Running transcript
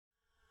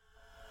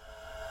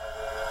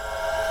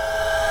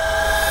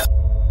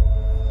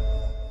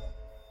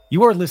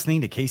You are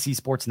listening to KC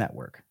Sports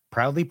Network,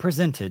 proudly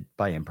presented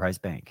by Emprise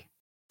Bank.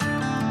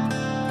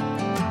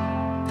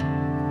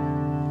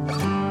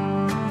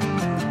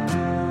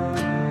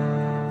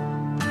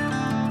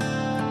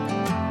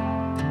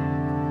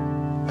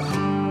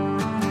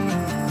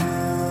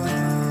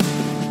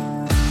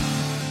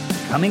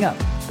 Coming up,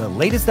 the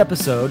latest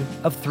episode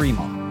of 3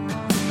 Mall.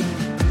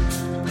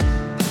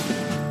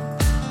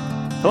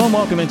 Hello and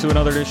welcome into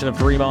another edition of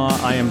 3 Mall.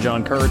 I am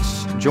John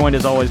Kurtz, joined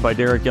as always by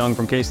Derek Young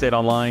from K-State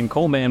Online,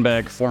 Cole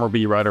Manbeck, former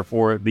beat writer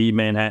for the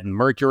Manhattan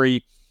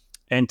Mercury.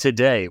 And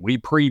today we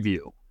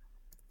preview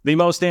the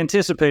most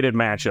anticipated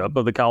matchup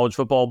of the college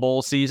football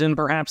bowl season,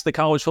 perhaps the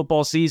college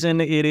football season.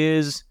 It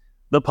is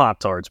the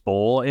Pop-Tarts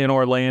Bowl in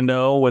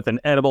Orlando with an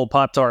edible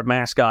Pop-Tart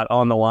mascot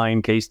on the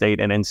line. K-State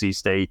and NC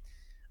State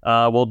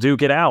will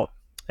duke it out.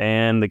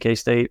 And the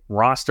K-State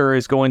roster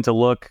is going to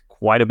look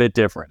quite a bit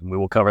different. We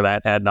will cover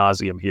that ad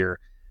nauseum here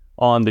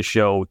on the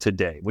show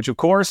today, which of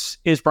course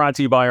is brought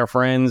to you by our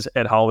friends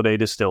at Holiday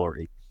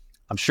Distillery.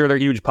 I'm sure they're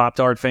huge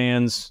Pop-Tart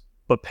fans,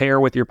 but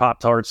pair with your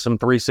Pop-Tarts some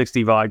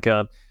 360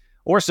 vodka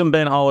or some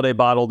Ben Holiday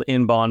bottled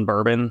in bond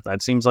bourbon.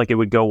 That seems like it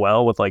would go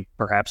well with like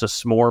perhaps a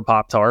s'more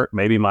Pop-Tart,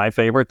 maybe my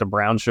favorite, the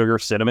brown sugar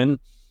cinnamon.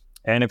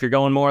 And if you're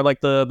going more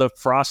like the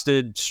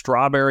frosted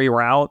strawberry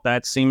route,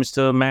 that seems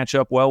to match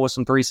up well with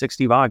some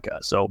 360 vodka.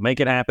 So make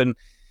it happen.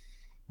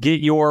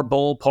 Get your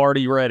bowl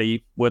party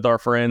ready with our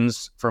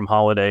friends from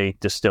Holiday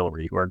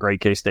Distillery, who are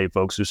great K-State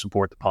folks who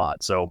support the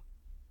pod. So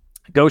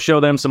go show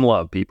them some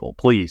love, people.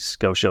 Please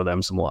go show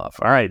them some love.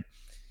 All right.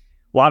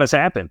 A lot has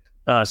happened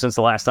since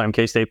the last time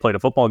K-State played a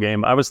football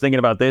game. I was thinking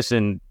about this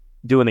and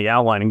doing the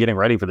outline and getting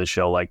ready for this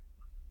show. Like,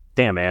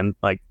 damn, man.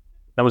 Like,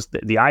 that was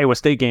the Iowa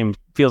State game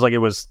feels like it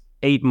was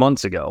 8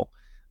 months ago.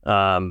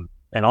 And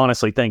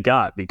honestly, thank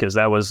God, because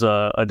that was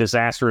a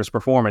disastrous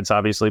performance,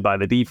 obviously, by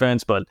the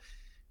defense. But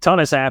ton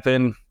has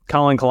happened.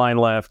 Colin Klein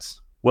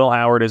left. Will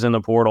Howard is in the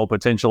portal,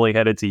 potentially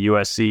headed to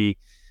USC. At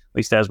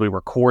least as we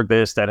record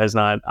this, that has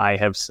not. I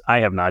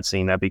have not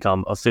seen that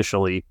become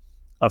officially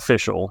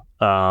official.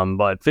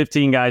 But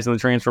 15 guys in the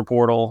transfer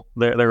portal.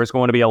 There is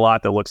going to be a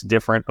lot that looks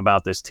different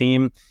about this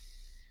team.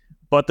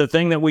 But the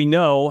thing that we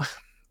know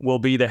will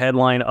be the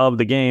headline of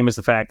the game is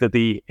the fact that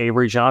the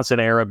Avery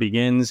Johnson era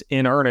begins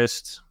in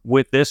earnest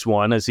with this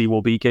one, as he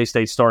will be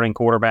K-State's starting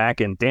quarterback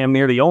and damn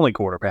near the only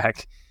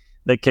quarterback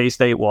that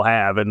K-State will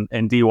have. And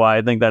DY,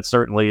 I think that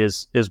certainly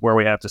is where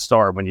we have to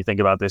start when you think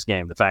about this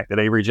game. The fact that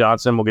Avery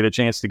Johnson will get a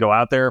chance to go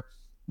out there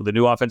with a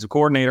new offensive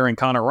coordinator in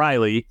Connor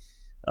Riley.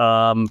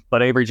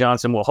 But Avery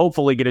Johnson will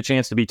hopefully get a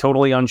chance to be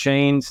totally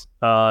unchained.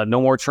 No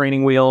more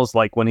training wheels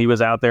like when he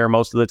was out there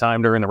most of the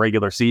time during the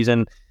regular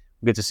season.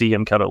 We'll get to see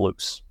him cut it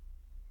loose.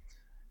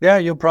 Yeah,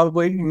 you're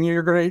going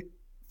to,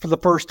 for the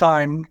first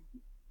time,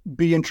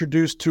 be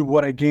introduced to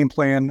what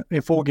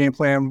a full game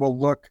plan will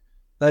look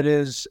that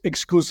is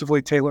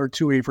exclusively tailored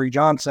to Avery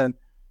Johnson,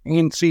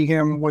 and see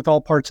him with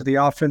all parts of the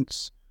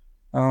offense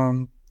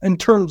in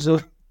terms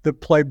of the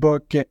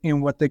playbook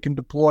and what they can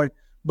deploy,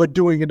 but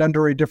doing it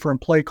under a different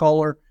play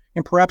caller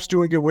and perhaps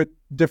doing it with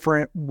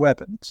different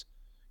weapons.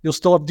 You'll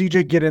still have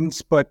DJ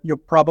Giddens, but you'll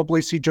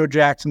probably see Joe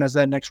Jackson as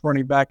that next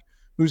running back,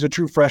 who's a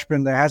true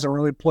freshman that hasn't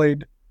really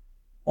played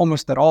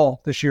almost at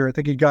all this year. I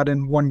think he got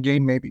in one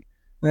game maybe.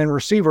 And then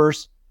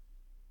receivers,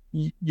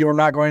 you're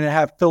not going to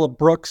have Phillip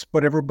Brooks,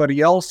 but everybody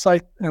else,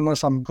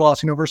 unless I'm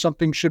glossing over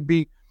something, should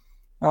be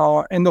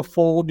in the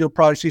fold. You'll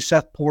probably see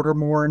Seth Porter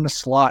more in the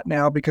slot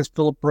now because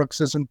Phillip Brooks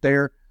isn't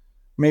there.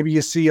 Maybe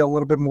you see a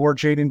little bit more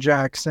Jaden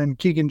Jackson.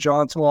 Keegan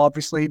Johnson will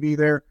obviously be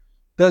there.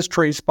 Does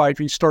Trey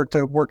Spivey start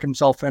to work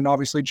himself in?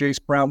 Obviously, Jace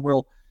Brown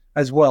will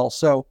as well.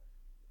 So,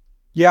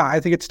 yeah, I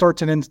think it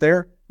starts and ends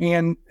there.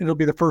 And it'll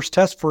be the first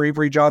test for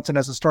Avery Johnson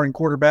as a starting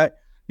quarterback.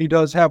 He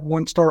does have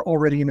one start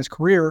already in his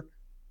career,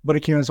 but he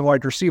came as a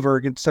wide receiver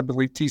against, I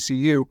believe,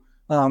 TCU,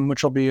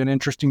 which will be an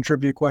interesting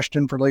trivia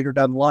question for later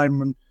down the line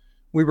when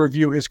we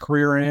review his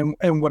career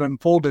and what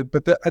unfolded.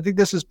 But I think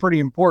this is pretty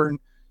important,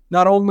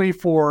 not only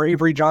for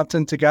Avery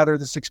Johnson to gather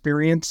this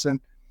experience, and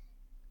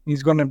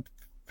he's going to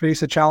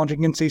face a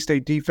challenging NC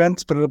State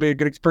defense, but it'll be a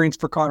good experience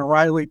for Connor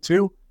Riley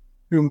too,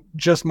 who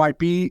just might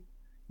be,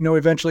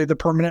 eventually the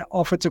permanent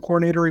offensive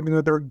coordinator, even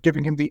though they're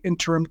giving him the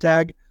interim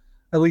tag,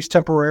 at least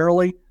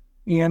temporarily.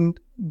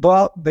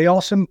 But they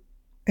also,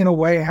 in a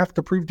way, have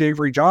to prove to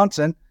Avery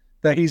Johnson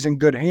that he's in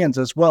good hands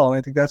as well. And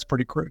I think that's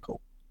pretty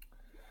critical.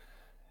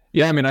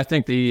 Yeah, I mean, I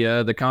think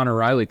the Connor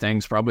Riley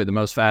thing's probably the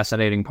most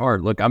fascinating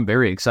part. Look, I'm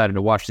very excited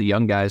to watch the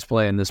young guys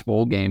play in this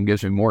bowl game.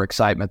 Gives me more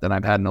excitement than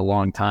I've had in a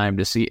long time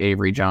to see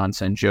Avery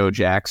Johnson, Joe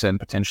Jackson,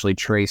 potentially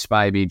Trey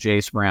Spivey,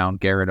 Jace Brown,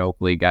 Garrett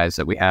Oakley, guys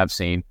that we have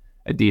seen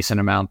a decent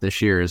amount this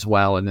year as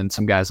well, and then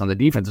some guys on the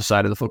defensive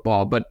side of the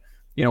football. But,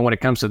 when it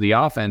comes to the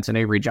offense and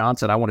Avery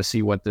Johnson, I want to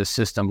see what this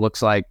system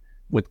looks like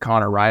with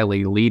Connor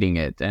Riley leading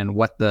it and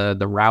what the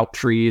route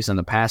trees and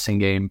the passing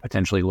game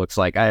potentially looks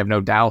like. I have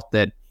no doubt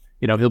that,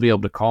 he'll be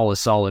able to call a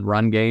solid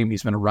run game.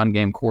 He's been a run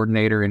game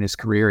coordinator in his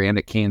career and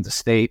at Kansas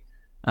State,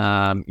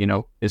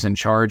 is in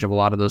charge of a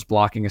lot of those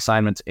blocking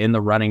assignments in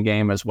the running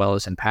game as well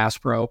as in pass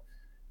pro.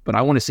 but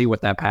I want to see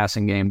what that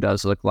passing game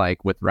does look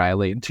like with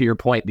Riley. And to your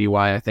point,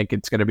 DY, I think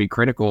it's going to be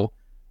critical,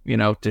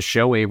 to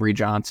show Avery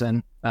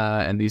Johnson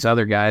and these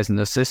other guys in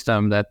the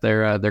system that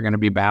they're going to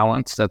be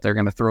balanced, that they're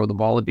going to throw the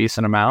ball a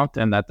decent amount,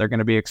 and that they're going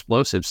to be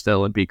explosive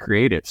still and be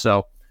creative.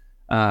 So,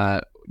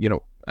 I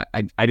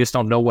just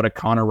don't know what a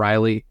Connor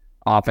Riley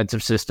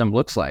offensive system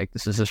looks like.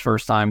 This is his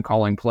first time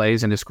calling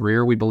plays in his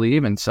career, we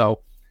believe, and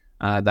so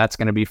that's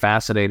going to be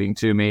fascinating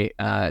to me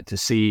to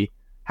see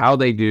how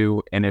they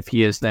do, and if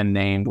he is then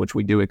named, which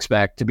we do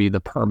expect to be the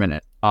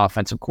permanent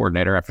offensive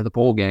coordinator after the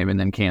bowl game, and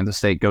then Kansas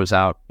State goes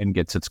out and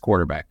gets its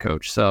quarterback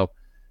coach. So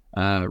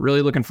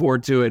really looking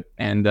forward to it,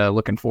 and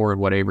looking forward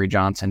what Avery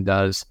Johnson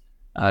does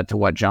to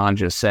what John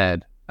just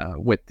said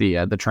with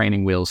the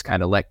training wheels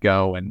kind of let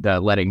go and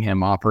letting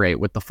him operate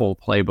with the full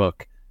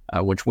playbook,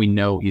 which we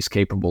know he's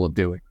capable of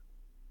doing.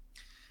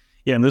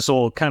 Yeah, and this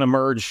will kind of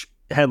merge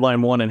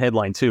headline 1 and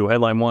headline 2.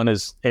 Headline 1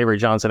 is Avery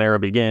Johnson era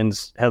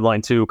begins.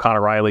 Headline 2,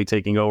 Connor Riley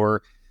taking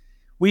over.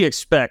 We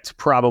expect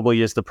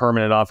probably is the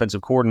permanent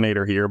offensive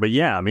coordinator here. But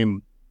yeah, I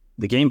mean,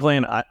 the game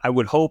plan, I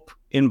would hope,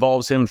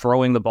 involves him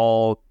throwing the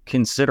ball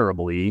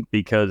considerably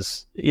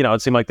because,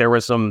 it seemed like there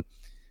was some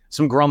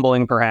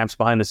grumbling perhaps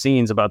behind the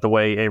scenes about the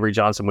way Avery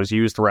Johnson was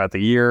used throughout the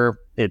year.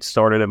 It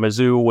started at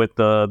Mizzou with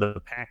the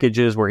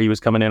packages where he was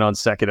coming in on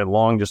second and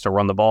long just to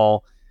run the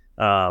ball.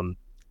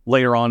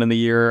 Later on in the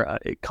year,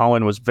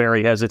 Colin was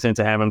very hesitant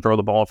to have him throw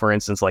the ball, for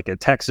instance, like at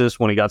Texas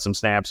when he got some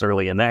snaps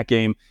early in that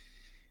game.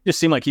 It just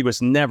seemed like he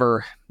was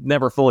never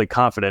fully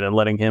confident in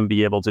letting him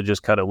be able to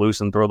just cut it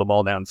loose and throw the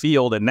ball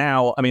downfield. And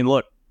now, I mean,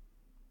 look,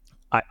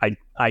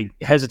 I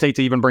hesitate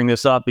to even bring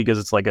this up because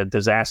it's like a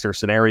disaster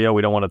scenario.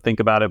 We don't want to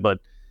think about it, but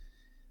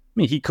I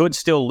mean, he could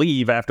still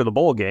leave after the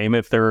bowl game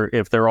if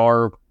there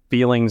are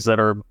feelings that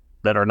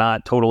are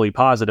not totally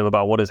positive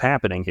about what is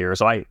happening here.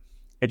 So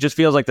it just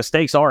feels like the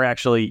stakes are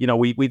actually,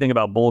 we think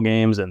about bowl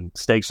games and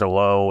stakes are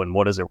low and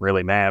what does it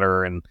really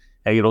matter? And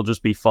hey, it'll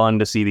just be fun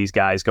to see these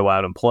guys go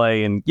out and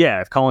play. And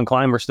yeah, if Colin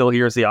Klein were still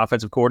here as the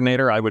offensive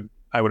coordinator, I would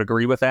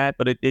agree with that.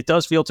 But it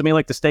does feel to me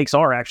like the stakes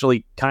are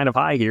actually kind of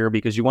high here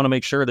because you want to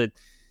make sure that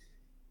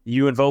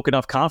you invoke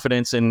enough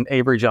confidence in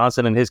Avery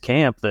Johnson and his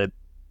camp that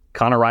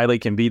Connor Riley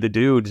can be the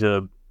dude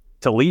to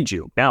lead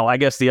you. Now, I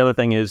guess the other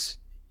thing is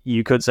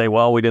you could say,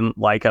 well, we didn't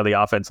like how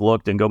the offense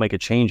looked and go make a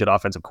change at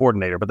offensive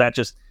coordinator, but that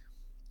just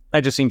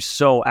seems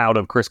so out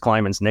of Chris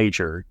Kleiman's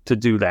nature to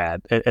do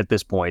that at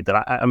this point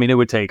that I mean, it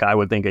would take, I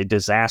would think, a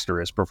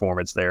disastrous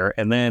performance there.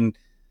 And then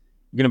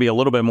you're going to be a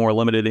little bit more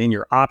limited in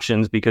your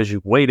options because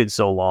you've waited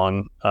so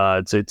long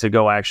to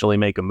go actually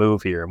make a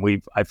move here.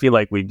 And I feel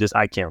like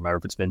I can't remember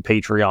if it's been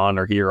Patreon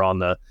or here on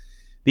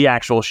the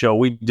actual show.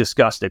 We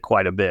discussed it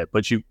quite a bit,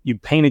 but you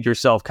painted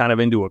yourself kind of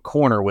into a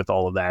corner with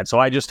all of that. So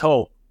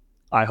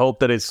I hope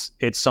that it's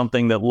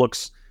something that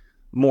looks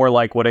more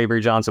like what Avery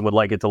Johnson would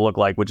like it to look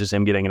like, which is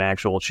him getting an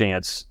actual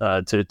chance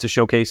to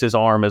showcase his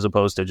arm as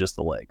opposed to just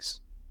the legs.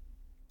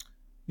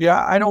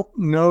 Yeah, I don't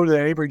know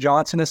that Avery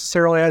Johnson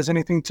necessarily has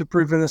anything to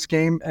prove in this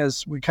game,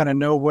 as we kind of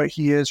know what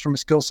he is from a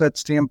skill set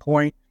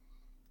standpoint.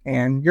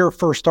 And your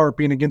first start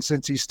being against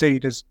NC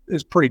State is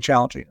pretty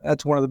challenging.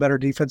 That's one of the better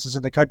defenses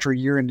in the country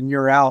year in and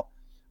year out.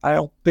 I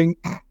don't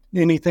think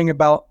anything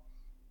about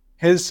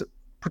his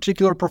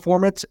particular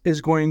performance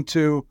is going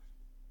to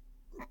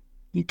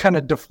kind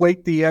of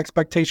deflate the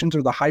expectations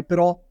or the hype at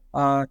all.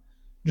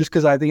 Just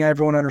because I think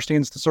everyone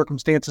understands the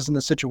circumstances and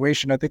the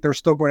situation. I think they're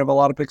still going to have a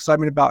lot of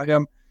excitement about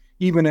him,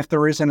 even if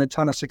there isn't a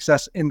ton of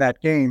success in that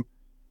game.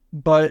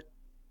 But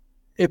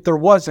if there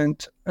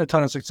wasn't a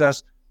ton of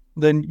success,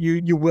 then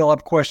you will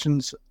have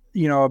questions,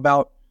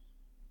 about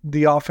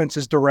the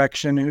offense's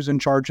direction, who's in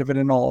charge of it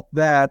and all of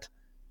that.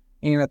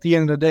 And at the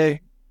end of the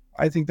day,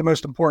 I think the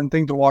most important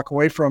thing to walk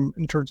away from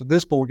in terms of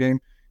this bowl game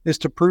is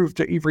to prove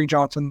to Avery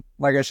Johnson,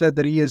 like I said,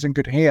 that he is in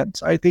good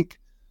hands. I think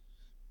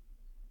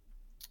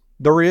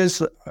there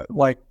is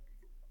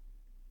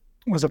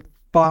was it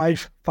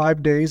five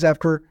days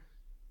after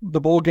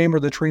the bowl game or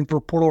the transfer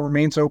portal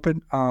remains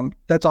open?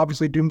 That's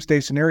obviously a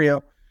doomsday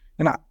scenario.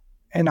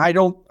 And I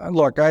don't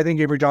look, I think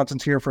Avery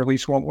Johnson's here for at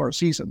least one more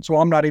season. So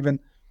I'm not even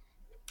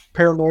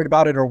paranoid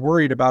about it or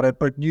worried about it,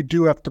 but you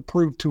do have to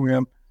prove to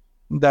him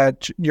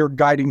that you're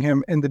guiding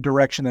him in the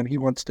direction that he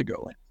wants to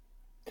go in.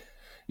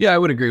 Yeah, I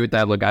would agree with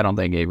that. Look, I don't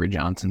think Avery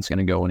Johnson's going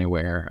to go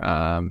anywhere.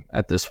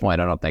 At this point,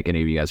 I don't think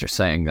any of you guys are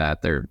saying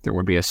that. There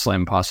would be a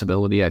slim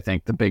possibility. I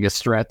think the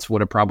biggest threats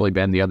would have probably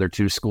been the other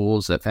two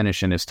schools that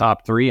finish in his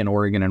top three in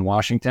Oregon and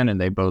Washington, and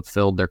they both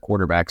filled their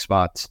quarterback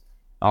spots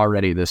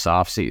already this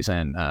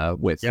offseason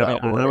with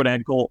I would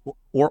add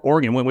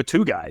Oregon went with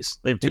two guys.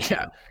 They have two.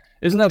 Yeah.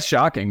 Isn't that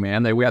shocking,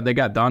 man? They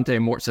got Dante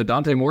Moore. So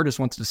Dante Moore just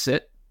wants to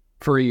sit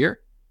for a year?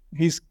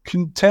 He's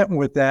content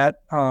with that.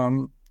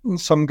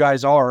 Some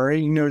guys are.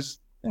 He knows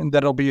and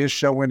that'll be his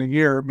show in a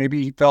year.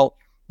 Maybe he felt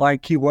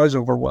like he was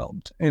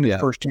overwhelmed in his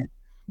first year.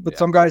 But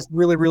some guys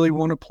really, really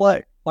want to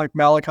play, like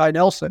Malachi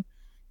Nelson.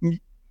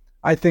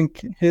 I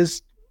think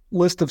his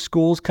list of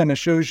schools kind of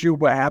shows you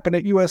what happened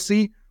at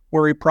USC,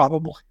 where he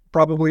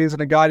probably isn't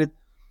a guy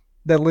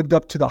that lived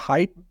up to the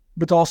hype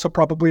but also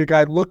probably a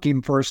guy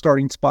looking for a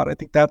starting spot. I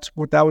think that's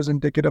what that was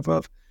indicative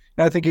of.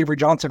 And I think Avery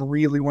Johnson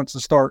really wants to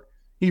start.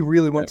 He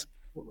really wants,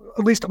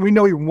 at least we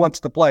know he wants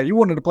to play. He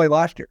wanted to play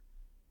last year.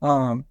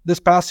 This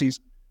past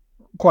season,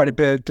 quite a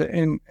bit,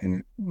 and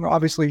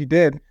obviously he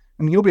did.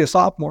 And he'll be a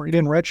sophomore. He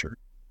didn't redshirt.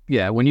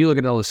 Yeah, when you look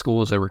at all the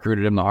schools that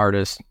recruited him the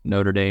hardest,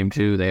 Notre Dame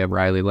too, they have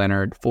Riley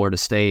Leonard, Florida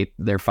State,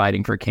 they're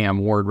fighting for Cam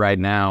Ward right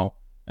now,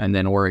 and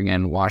then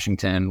Oregon,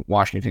 Washington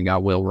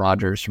got Will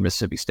Rogers from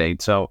Mississippi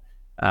State. So,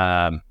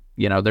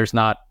 there's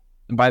not,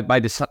 by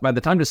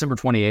the time December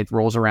 28th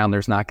rolls around,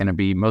 there's not going to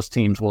be, most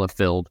teams will have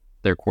filled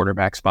their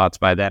quarterback spots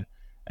by then.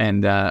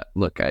 And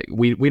look,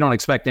 we don't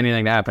expect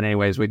anything to happen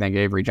anyways. We think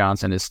Avery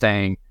Johnson is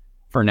staying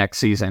for next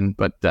season,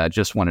 but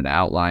just wanted to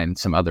outline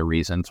some other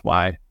reasons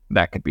why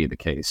that could be the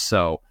case.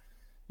 So,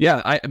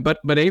 yeah, but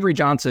Avery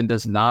Johnson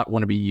does not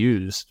want to be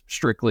used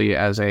strictly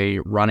as a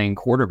running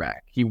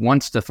quarterback. He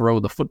wants to throw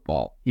the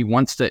football. He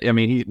wants to. I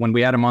mean, when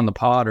we had him on the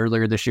pod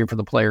earlier this year for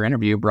the player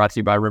interview brought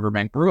to you by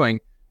Riverbank Brewing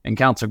in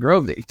Council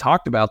Grove, that he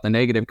talked about the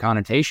negative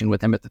connotation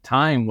with him at the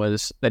time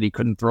was that he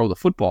couldn't throw the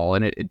football,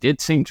 and it did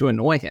seem to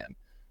annoy him.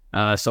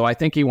 So I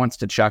think he wants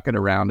to chuck it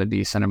around a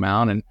decent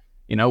amount,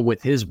 and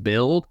with his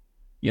build,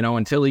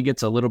 until he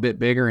gets a little bit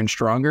bigger and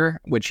stronger,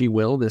 which he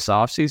will this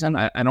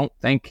offseason, I don't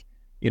think.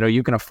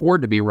 You can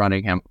afford to be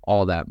running him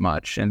all that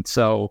much. And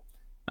so,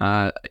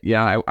 I'm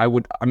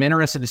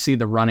interested to see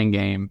the running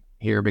game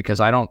here because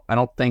I don't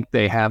think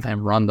they have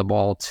him run the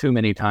ball too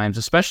many times,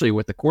 especially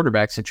with the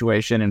quarterback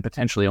situation and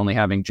potentially only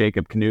having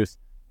Jacob Knuth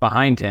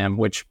behind him,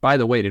 which, by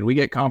the way, did we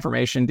get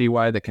confirmation,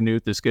 DY, that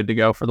Knuth is good to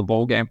go for the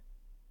bowl game?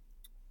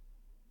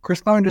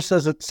 Chris Klein just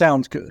says it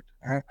sounds good.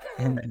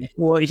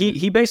 Well,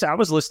 he basically, I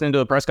was listening to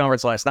a press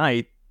conference last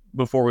night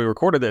before we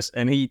recorded this,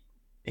 and he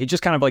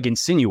just kind of like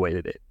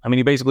insinuated it. I mean,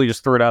 he basically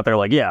just threw it out there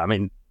like, yeah,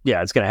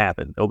 it's going to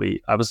happen.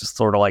 I was just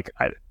sort of like,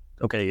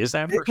 okay, is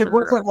that for sure? It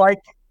wasn't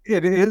like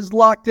it is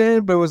locked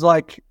in, but it was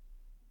like,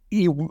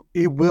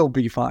 it will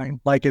be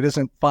fine. Like it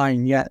isn't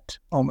fine yet.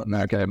 Almost.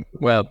 Okay.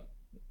 Well,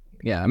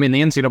 yeah, I mean,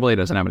 the NCAA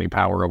doesn't have any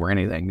power over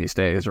anything these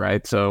days,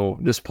 right? So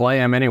just play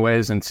them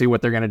anyways and see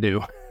what they're going to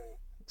do.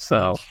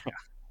 So,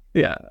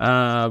 yeah.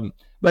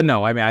 But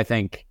no, I mean, I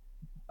think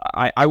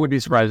I would be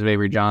surprised if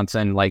Avery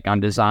Johnson, like on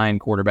design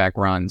quarterback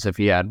runs, if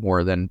he had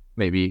more than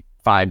maybe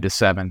 5 to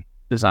 7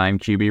 design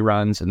QB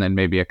runs and then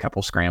maybe a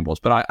couple scrambles.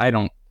 But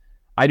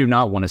I do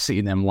not want to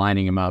see them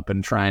lining him up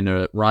and trying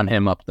to run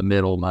him up the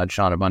middle much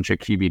on a bunch of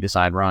QB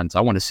design runs.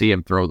 I want to see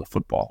him throw the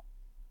football.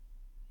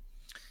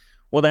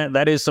 Well,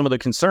 that is some of the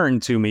concern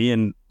to me.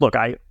 And look,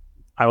 I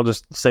will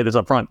just say this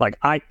up front. Like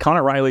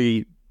Connor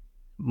Riley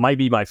might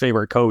be my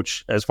favorite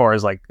coach as far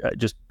as like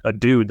just a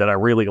dude that I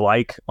really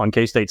like on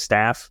K-State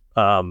staff.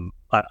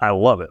 I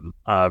love him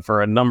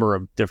for a number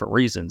of different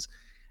reasons.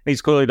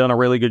 He's clearly done a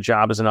really good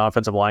job as an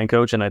offensive line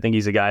coach, and I think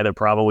he's a guy that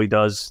probably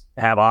does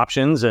have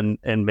options, and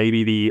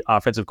maybe the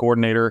offensive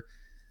coordinator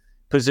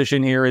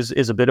position here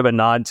is a bit of a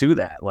nod to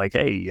that. Like,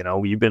 hey,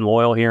 you've been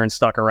loyal here and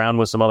stuck around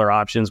with some other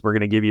options. We're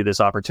going to give you this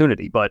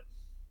opportunity. But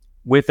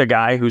with a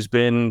guy who's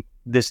been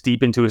this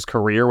deep into his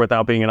career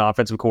without being an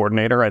offensive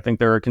coordinator, I think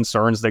there are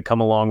concerns that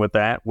come along with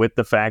that. With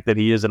the fact that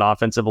he is an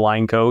offensive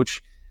line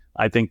coach,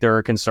 I think there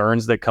are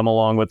concerns that come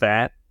along with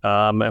that.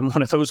 And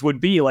one of those would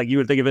be, like, you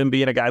would think of him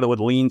being a guy that would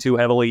lean too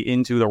heavily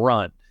into the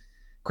run.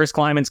 Chris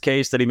Kleiman's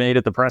case that he made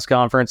at the press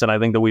conference, and I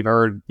think that we've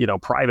heard,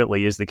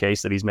 privately is the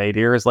case that he's made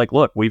here, is like,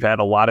 look, we've had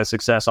a lot of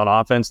success on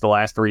offense the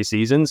last 3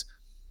 seasons.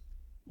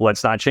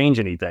 Let's not change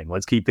anything.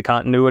 Let's keep the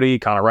continuity.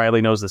 Connor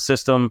Riley knows the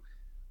system.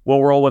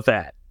 We'll roll with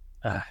that.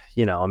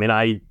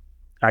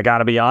 I got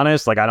to be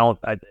honest, like I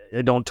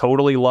don't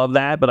totally love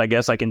that, but I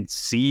guess I can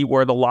see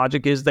where the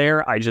logic is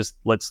there. I just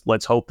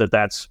let's hope that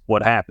that's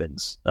what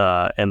happens,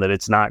 and that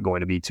it's not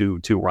going to be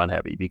too run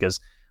heavy, because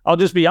I'll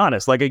just be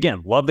honest, like,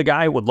 again, love the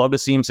guy, would love to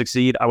see him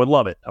succeed. I would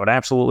love it. I would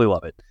absolutely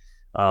love it.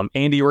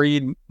 Andy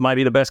Reid might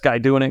be the best guy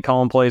doing it,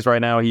 calling plays right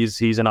now.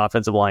 He's an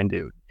offensive line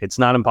dude. It's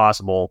not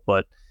impossible,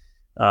 but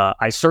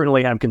I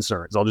certainly have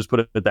concerns. I'll just put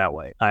it that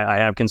way. I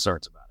have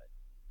concerns about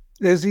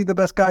it. Is he the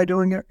best guy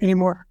doing it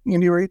anymore,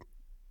 Andy Reid?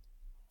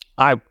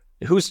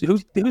 Who's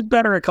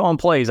better at calling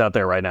plays out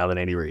there right now than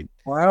Andy Reid?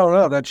 Well, I don't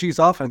know. That Chiefs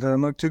offense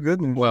doesn't look too good.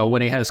 Well,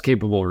 when he has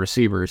capable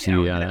receivers,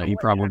 he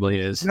probably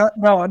is. No,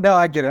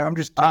 I get it. I'm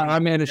just. I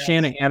mean,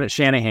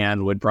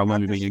 Shanahan would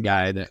probably be a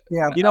guy that.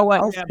 Yeah, you know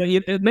what?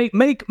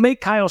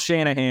 Make Kyle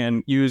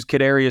Shanahan use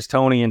Kadarius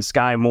Toney and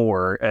Sky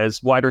Moore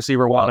as wide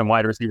receiver 1 and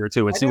wide receiver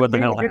 2, and see what the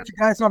hell happens. Get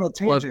you guys on a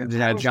tangent.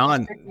 Well,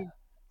 John.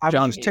 I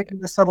was just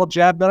taking the subtle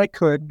jab that I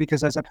could,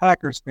 because as a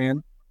Packers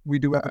fan, we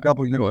do have a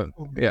W.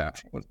 Yeah.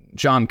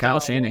 John, Kyle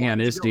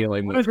Shanahan is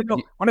dealing with.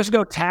 Why don't you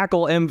go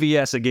tackle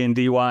MVS again,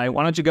 DY?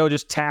 Why don't you go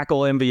just tackle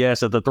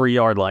MVS at the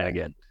 3-yard line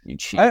again?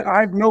 I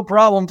have no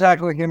problem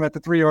tackling him at the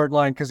 3-yard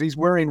line, because he's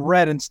wearing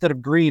red instead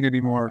of green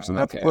anymore. So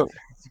that's okay.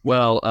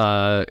 Well,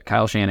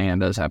 Kyle Shanahan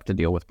does have to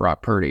deal with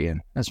Brock Purdy,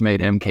 and has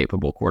made him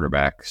capable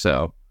quarterback.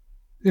 So,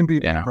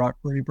 Brock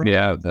Purdy.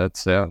 Yeah,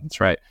 that's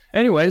right.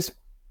 Anyways,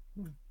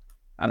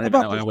 I don't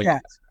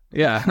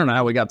know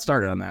how we got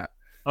started on that.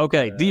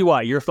 Okay,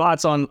 DY, your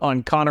thoughts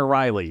on Connor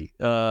Riley?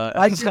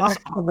 Like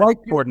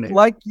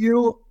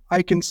you,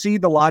 I can see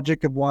the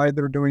logic of why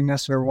they're doing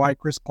this or why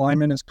Chris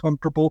Kleiman is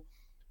comfortable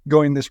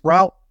going this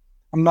route.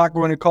 I'm not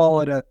going to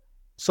call it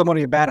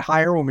somebody a bad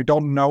hire when we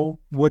don't know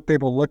what they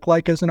will look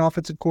like as an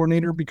offensive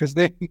coordinator, because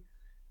they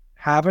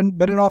haven't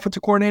been an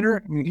offensive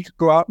coordinator. I mean, he could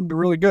go out and be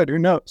really good. Who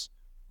knows?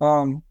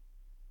 The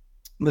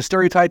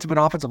stereotypes of an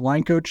offensive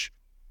line coach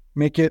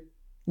make it,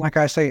 like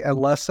I say, a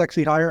less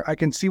sexy hire. I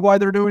can see why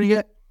they're doing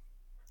it,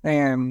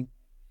 and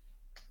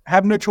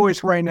have no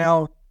choice right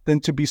now than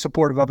to be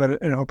supportive of it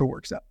and hope it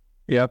works out.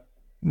 Yep.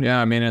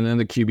 Yeah, I mean, and then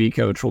the QB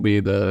coach will be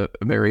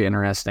very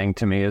interesting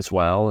to me as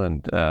well.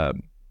 And, I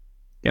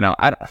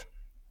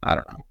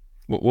don't know.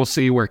 We'll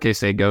see where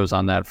K-State goes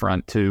on that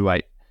front, too.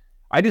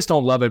 I just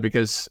don't love it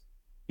because,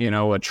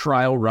 a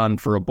trial run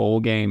for a bowl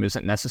game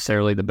isn't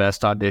necessarily the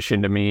best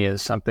audition to me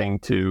as something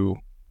to,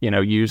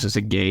 use as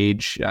a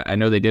gauge. I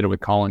know they did it with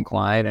Colin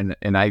Klein, and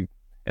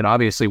it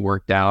obviously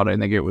worked out. I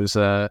think it was,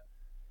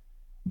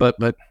 but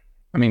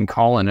I mean,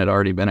 Colin had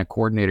already been a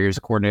coordinator. He was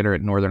a coordinator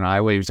at Northern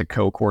Iowa. He was a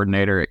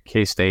co-coordinator at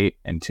K-State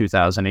in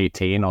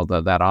 2018,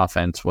 although that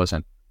offense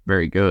wasn't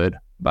very good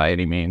by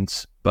any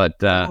means.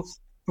 But I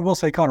will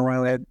say Connor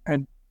Riley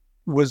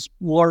was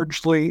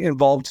largely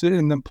involved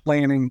in the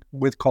planning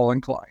with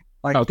Colin Klein.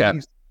 Okay.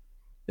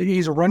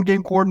 He's a run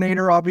game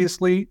coordinator,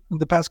 obviously,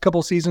 the past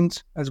couple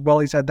seasons as well.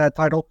 He's had that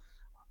title.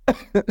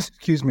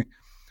 Excuse me.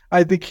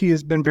 I think he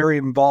has been very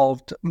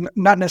involved,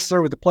 not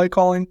necessarily with the play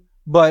calling,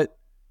 but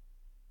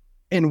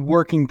in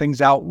working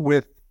things out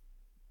with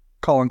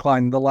Colin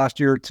Klein the last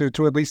year or two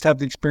to at least have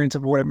the experience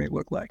of what it may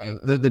look like.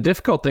 The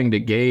difficult thing to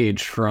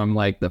gauge from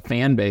the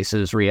fan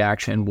base's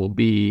reaction will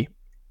be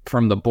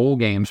from the bowl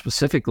game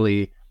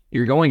specifically.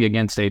 You're going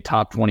against a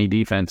top 20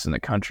 defense in the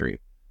country.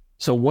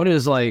 So what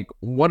does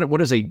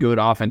a good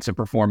offensive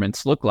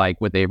performance look like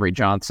with Avery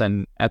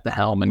Johnson at the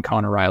helm and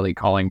Connor Riley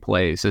calling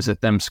plays? Is it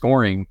them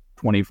scoring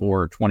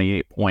 24,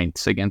 28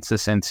 points against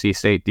this NC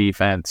State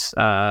defense?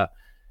 I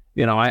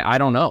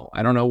don't know.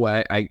 I don't know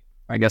what I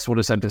guess we'll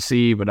just have to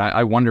see, but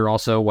I wonder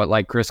also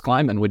what Chris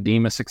Kleiman would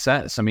deem a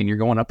success. I mean, you're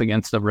going up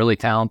against a really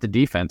talented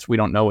defense. We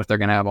don't know if they're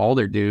going to have all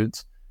their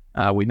dudes.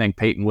 We think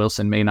Peyton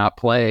Wilson may not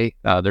play.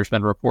 There's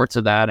been reports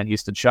of that, and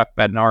he's the Chuck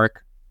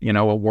Bednarik,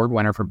 award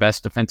winner for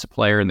best defensive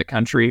player in the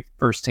country,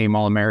 first team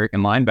All-American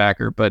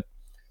linebacker. But,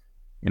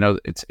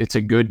 it's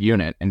a good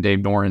unit, and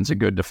Dave Doran's a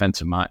good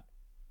defensive mind.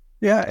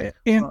 Yeah,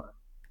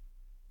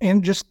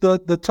 and just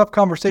the tough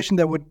conversation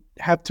that would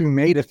have to be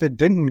made if it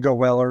didn't go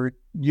well, or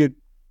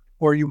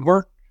you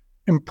weren't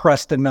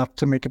impressed enough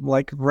to make it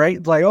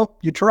oh,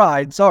 you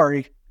tried,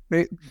 sorry.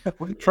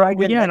 Try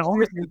again. Yeah,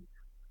 and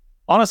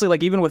honestly,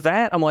 even with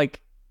that, I'm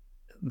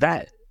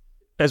that,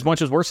 as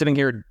much as we're sitting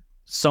here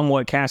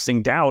somewhat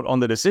casting doubt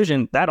on the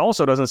decision, that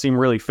also doesn't seem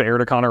really fair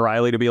to Connor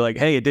Riley to be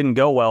hey, it didn't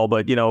go well,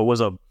 but it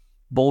was a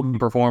bold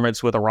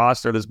performance with a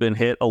roster that's been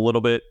hit a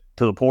little bit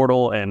to the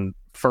portal, and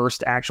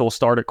first actual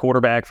start at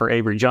quarterback for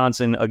Avery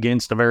Johnson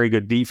against a very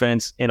good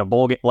defense in a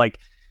bowl game.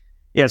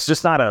 Yeah, it's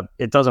just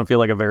it doesn't feel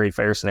like a very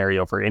fair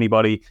scenario for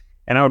anybody.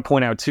 And I would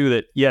point out too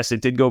that yes,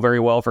 it did go very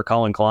well for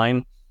Colin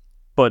Klein,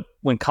 but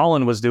when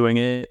Colin was doing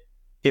it,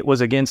 it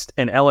was against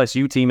an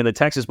LSU team in the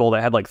Texas Bowl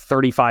that had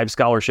 35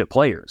 scholarship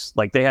players.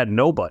 They had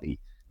nobody.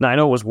 Now, I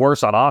know it was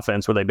worse on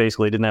offense where they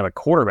basically didn't have a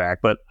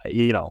quarterback, but,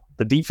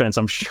 the defense,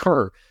 I'm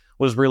sure,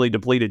 was really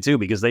depleted too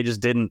because they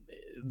just didn't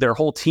 – their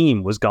whole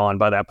team was gone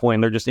by that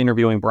point. They're just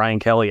interviewing Brian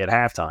Kelly at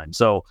halftime.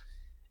 So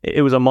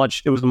it was a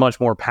much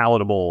more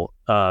palatable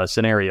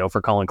scenario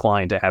for Colin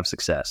Klein to have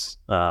success.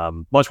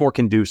 Much more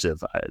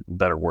conducive,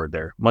 better word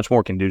there, much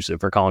more conducive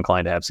for Colin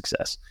Klein to have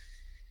success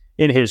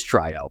in his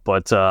tryout,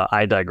 but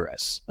I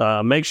digress.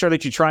 Make sure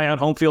that you try out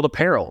Home Field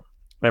Apparel,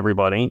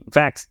 everybody. In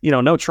fact,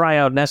 no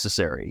tryout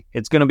necessary.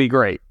 It's going to be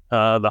great.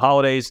 The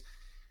holidays,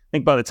 I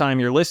think by the time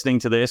you're listening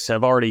to this,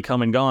 have already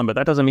come and gone, but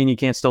that doesn't mean you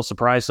can't still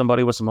surprise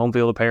somebody with some Home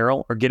Field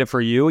Apparel or get it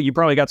for you. You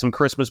probably got some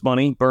Christmas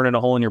money burning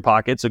a hole in your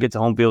pocket, so get to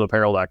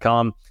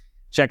homefieldapparel.com.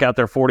 Check out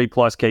their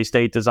 40-plus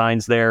K-State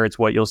designs there. It's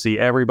what you'll see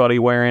everybody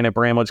wearing at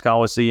Bramlage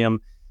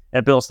Coliseum,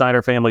 at Bill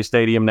Snyder Family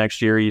Stadium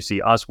next year. You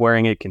see us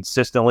wearing it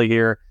consistently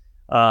here.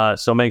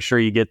 So make sure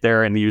you get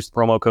there and use the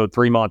promo code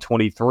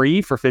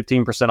 3MAW23 for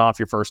 15% off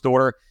your first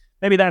order.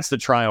 Maybe that's the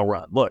trial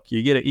run. Look,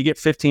 you get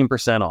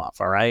 15%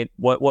 off. All right.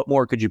 What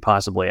more could you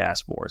possibly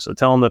ask for? So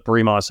tell them that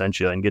 3MAW sent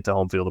you and get to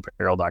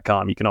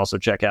homefieldapparel.com. You can also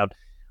check out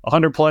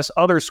 100 plus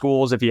other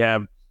schools if you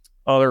have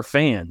other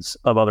fans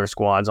of other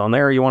squads on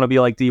there. You want to be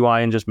like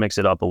DY and just mix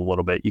it up a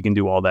little bit. You can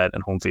do all that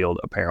at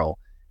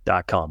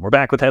homefieldapparel.com. We're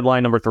back with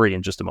headline number 3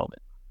 in just a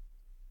moment.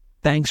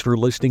 Thanks for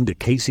listening to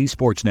KC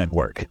Sports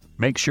Network.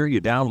 Make sure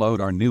you download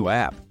our new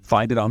app.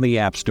 Find it on the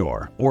App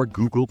Store or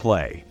Google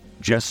Play.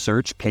 Just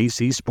search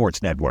KC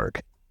Sports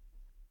Network.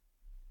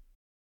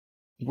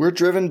 We're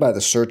driven by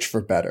the search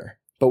for better.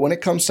 But when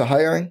it comes to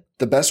hiring,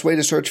 the best way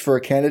to search for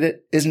a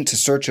candidate isn't to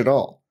search at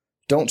all.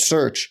 Don't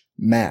search,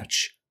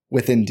 match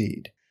with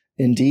Indeed.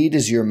 Indeed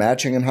is your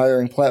matching and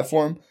hiring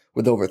platform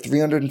with over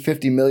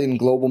 350 million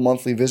global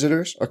monthly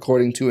visitors,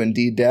 according to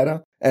Indeed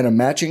data, and a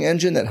matching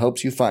engine that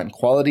helps you find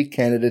quality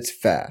candidates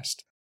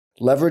fast.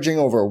 Leveraging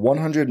over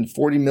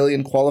 140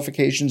 million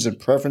qualifications and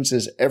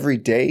preferences every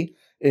day,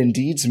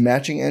 Indeed's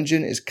matching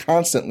engine is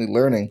constantly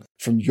learning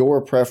from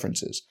your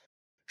preferences.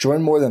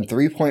 Join more than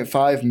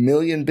 3.5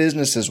 million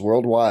businesses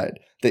worldwide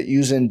that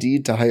use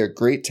Indeed to hire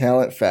great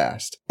talent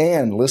fast.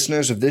 And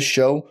listeners of this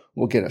show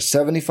will get a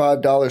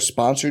 $75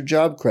 sponsored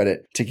job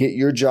credit to get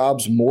your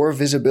jobs more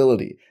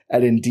visibility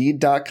at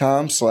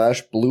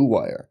Indeed.com/Blue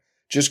Wire.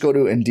 Just go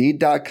to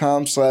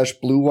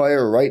Indeed.com/Blue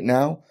Wire right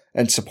now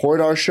and support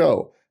our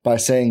show by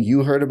saying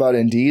you heard about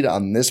Indeed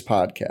on this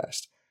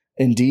podcast.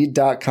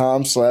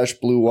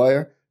 Indeed.com/Blue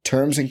Wire.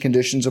 Terms and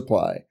conditions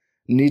apply.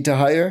 Need to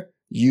hire?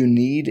 You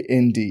need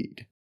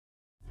Indeed.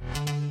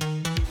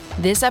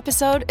 This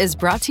episode is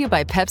brought to you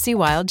by Pepsi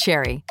Wild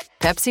Cherry.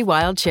 Pepsi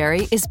Wild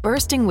Cherry is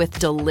bursting with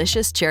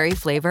delicious cherry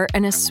flavor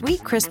and a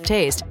sweet, crisp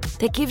taste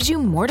that gives you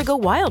more to go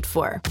wild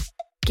for.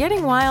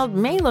 Getting wild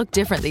may look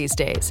different these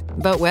days,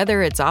 but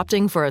whether it's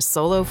opting for a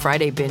solo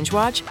Friday binge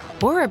watch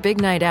or a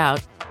big night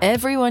out,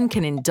 everyone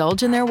can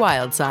indulge in their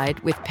wild side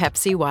with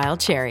Pepsi Wild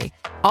Cherry.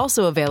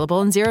 Also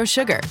available in Zero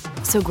Sugar.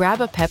 So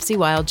grab a Pepsi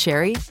Wild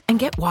Cherry and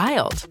get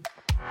wild.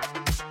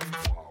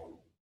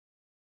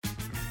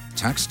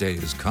 Tax day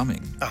is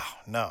coming. Oh,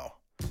 no.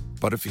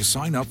 But if you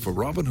sign up for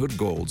Robinhood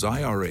Gold's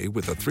IRA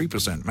with a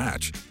 3%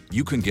 match,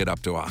 you can get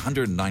up to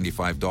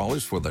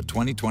 $195 for the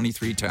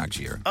 2023 tax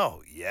year.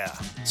 Oh, yeah.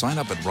 Sign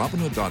up at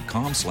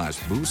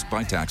Robinhood.com/boost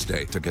by tax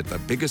day to get the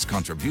biggest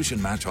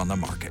contribution match on the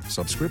market.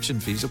 Subscription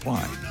fees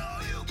apply.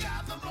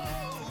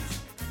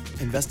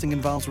 Investing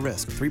involves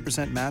risk.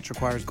 3% match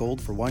requires gold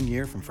for 1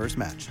 year from first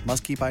match.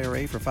 Must keep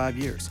IRA for 5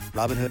 years.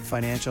 Robinhood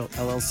Financial,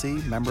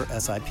 LLC, member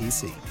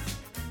SIPC.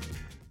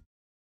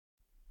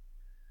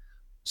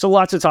 So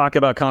lots to talk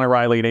about Connor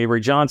Riley and Avery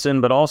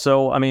Johnson, but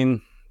also, I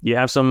mean, you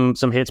have some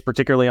hits,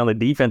 particularly on the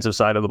defensive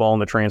side of the ball in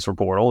the transfer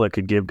portal, that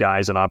could give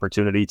guys an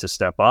opportunity to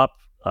step up.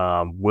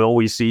 Will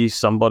we see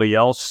somebody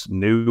else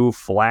new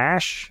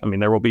flash? I mean,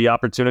 there will be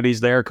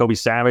opportunities there. Kobe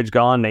Savage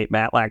gone, Nate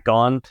Matlack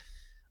gone.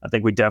 I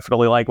think we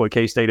definitely like what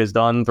K-State has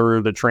done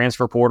through the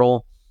transfer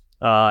portal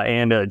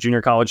and a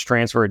junior college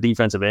transfer at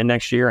defensive end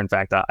next year. In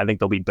fact, I think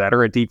they'll be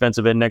better at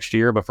defensive end next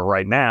year, but for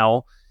right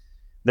now,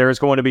 there's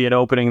going to be an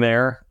opening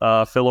there.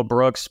 Phillip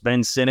Brooks,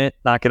 Ben Sinnott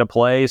not going to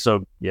play.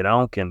 So,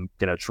 can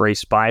a Trey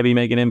Spivey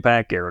make an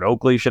impact? Garrett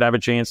Oakley should have a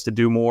chance to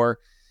do more.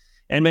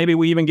 And maybe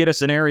we even get a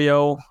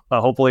scenario,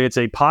 hopefully it's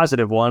a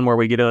positive one, where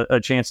we get a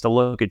chance to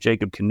look at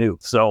Jacob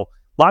Knuth. So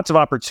lots of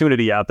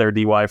opportunity out there,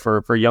 DY,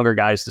 for younger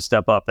guys to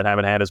step up that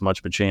haven't had as much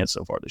of a chance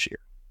so far this year.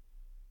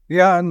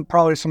 Yeah, and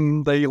probably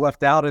some that you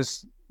left out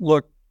is,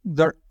 look,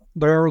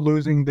 they're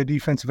losing the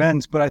defensive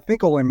ends, but I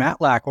think only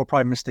Matlack will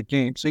probably miss the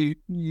game. So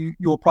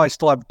you'll probably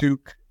still have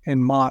Duke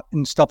and Mott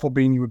and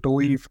Stufflebean, you would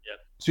believe,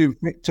 to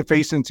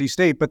face NC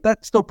State. But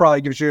that still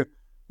probably gives you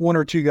one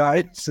or two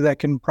guys that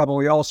can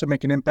probably also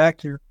make an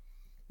impact here.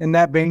 In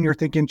that vein, you're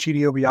thinking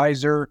Chidi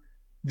Obiizer,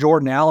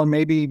 Jordan Allen,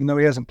 maybe, even though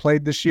he hasn't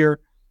played this year,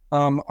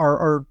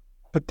 are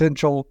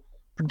potential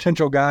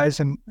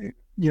guys. And,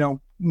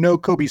 no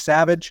Kobe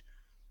Savage.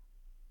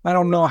 I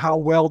don't know how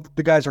well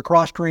the guys are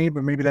cross-trained,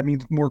 but maybe that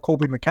means more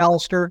Colby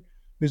McAllister,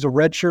 who's a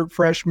redshirt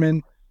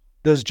freshman.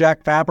 Does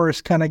Jack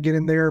Fabris kind of get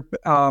in there?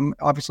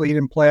 Obviously, he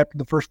didn't play after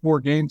the first 4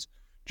 games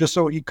just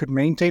so he could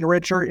maintain a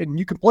redshirt. And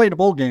you can play in a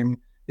bowl game.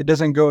 It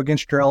doesn't go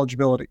against your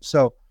eligibility.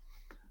 So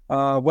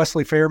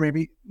Wesley Fair,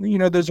 maybe,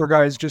 those are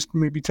guys just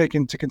maybe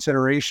taken into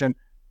consideration.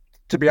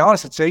 To be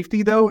honest, at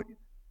safety, though,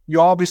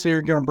 you obviously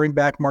are going to bring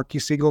back Marquis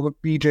Siegel,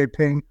 BJ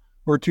Ping,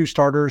 who are 2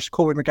 starters.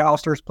 Colby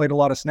McAllister has played a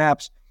lot of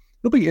snaps.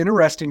 It'll be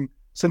interesting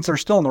since they're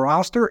still on the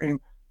roster. And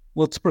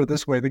let's put it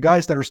this way. The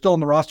guys that are still on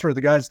the roster are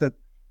the guys that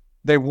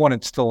they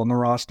wanted still on the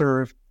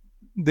roster. If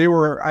they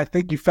were, I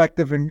think,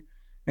 effective in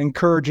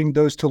encouraging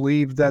those to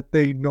leave that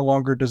they no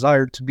longer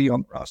desired to be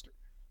on the roster.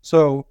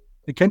 So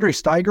Kendra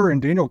Steiger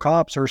and Daniel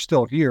Cops are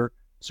still here.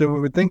 So we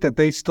would think that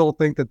they still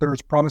think that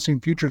there's promising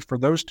futures for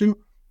those two.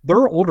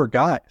 They're older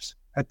guys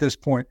at this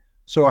point.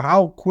 So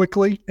how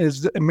quickly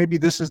maybe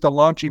this is the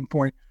launching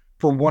point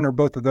for one or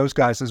both of those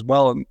guys as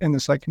well in the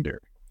secondary.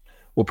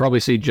 We'll probably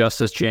see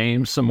Justice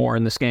James some more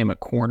in this game at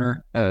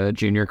corner,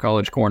 junior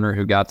college corner,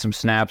 who got some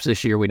snaps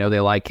this year. We know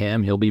they like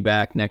him. He'll be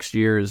back next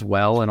year as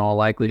well, in all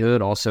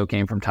likelihood. Also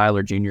came from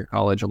Tyler Junior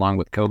College along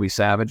with Kobe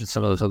Savage and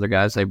some of those other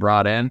guys they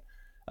brought in.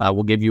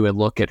 We'll give you a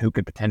look at who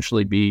could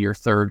potentially be your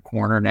third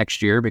corner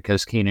next year,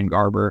 because Keenan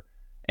Garber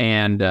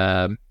and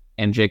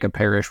Jacob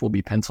Parrish will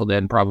be penciled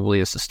in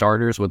probably as the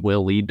starters, with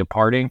Will Lead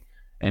departing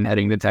and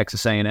heading to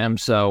Texas A&M.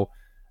 So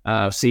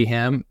see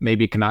him.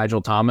 Maybe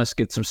Kenigel Thomas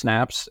get some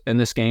snaps in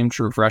this game,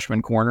 true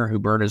freshman corner who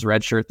burned his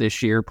red shirt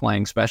this year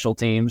playing special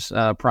teams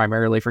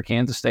primarily for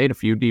Kansas State, a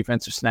few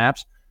defensive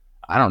snaps.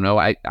 I don't know.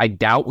 I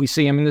doubt we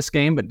see him in this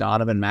game, but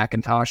Donovan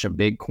McIntosh, a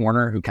big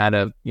corner who kind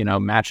of,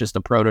 matches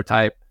the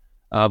prototype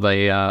of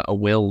a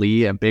Will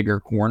Lee, a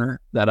bigger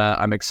corner that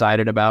I'm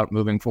excited about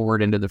moving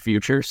forward into the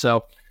future.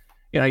 So,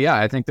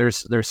 I think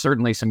there's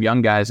certainly some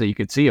young guys that you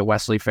could see, a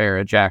Wesley Fair,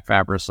 a Jack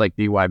Fabris, like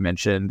DY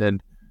mentioned,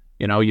 and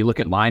You look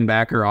at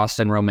linebacker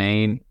Austin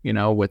Romaine,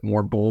 with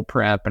more bull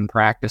prep and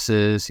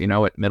practices,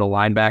 at middle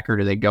linebacker.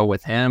 Do they go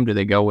with him? Do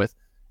they go with,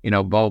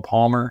 Bo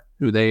Palmer,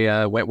 who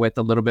they went with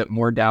a little bit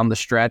more down the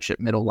stretch at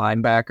middle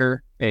linebacker?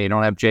 Hey, you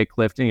don't have Jake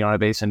Clifton. You don't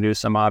have Asen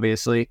Newsome,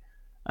 obviously.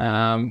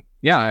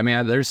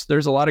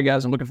 There's a lot of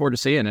guys I'm looking forward to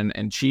seeing.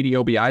 And Chidi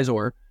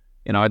Obiizor,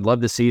 I'd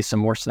love to see some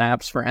more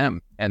snaps for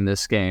him in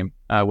this game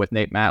with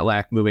Nate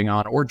Matlack moving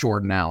on, or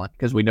Jordan Allen,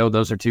 because we know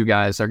those are two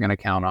guys they're going to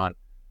count on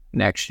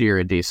next year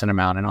a decent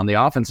amount. And on the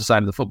offensive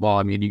side of the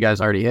football, you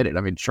guys already hit it.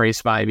 Trey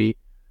Spivey,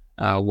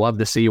 love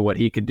to see what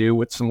he could do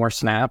with some more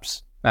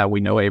snaps. We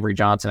know Avery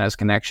Johnson has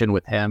connection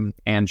with him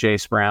and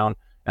Jace Brown.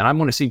 And I'm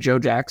going to see Joe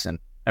Jackson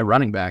at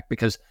running back,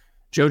 because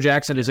Joe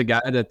Jackson is a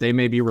guy that they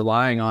may be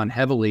relying on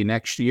heavily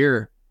next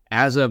year.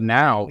 As of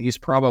now, he's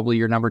probably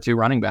your number 2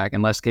 running back,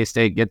 unless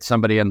K-State gets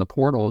somebody in the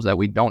portals that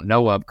we don't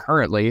know of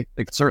currently.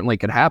 It certainly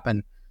could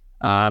happen.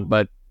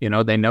 But we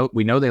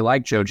know they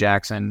like Joe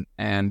Jackson,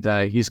 and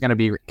he's going to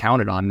be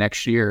counted on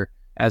next year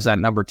as that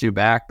number 2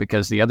 back,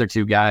 because the other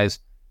 2 guys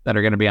that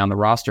are going to be on the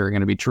roster are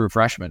going to be true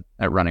freshmen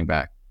at running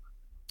back.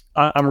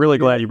 I'm really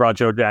glad you brought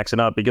Joe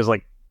Jackson up, because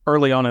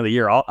early on in the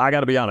year, I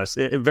got to be honest,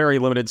 very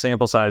limited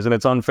sample size, and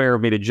it's unfair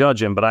of me to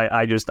judge him, but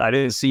I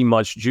didn't see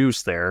much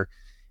juice there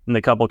in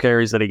the couple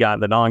carries that he got in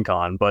the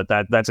non-con. But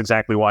that's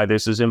exactly why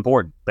this is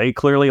important. They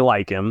clearly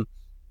like him.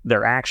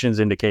 Their actions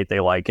indicate they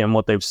like him.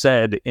 What they've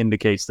said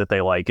indicates that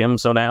they like him.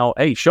 So now,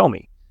 hey, show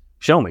me,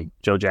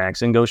 Joe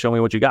Jackson. Go show me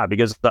what you got.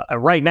 Because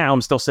right now,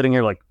 I'm still sitting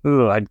here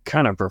I'd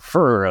kind of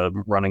prefer a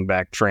running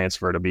back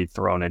transfer to be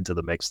thrown into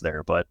the mix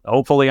there. But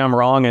hopefully I'm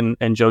wrong,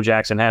 and Joe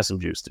Jackson has some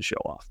juice to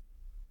show off.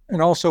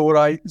 And also what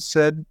I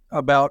said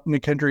about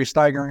McKendry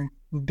Steiger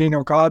and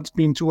Daniel Cobbs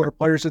being 2 other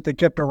players that they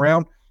kept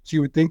around. So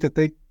you would think that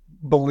they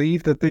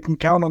believe that they can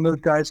count on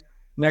those guys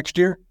next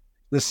year.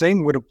 The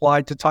same would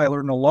apply to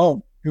Tyler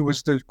Nalone, who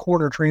was the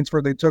corner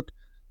transfer they took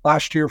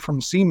last year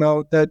from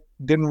SEMO that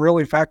didn't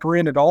really factor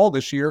in at all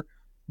this year,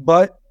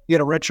 but he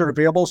had a redshirt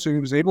available, so he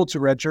was able to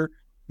redshirt.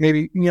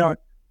 Maybe,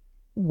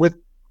 with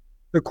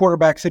the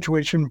quarterback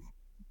situation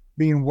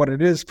being what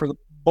it is for the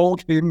bowl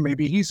game,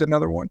 maybe he's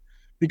another one.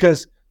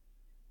 Because,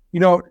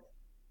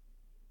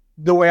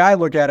 the way I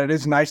look at it,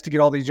 is nice to get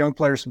all these young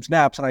players some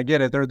snaps, and I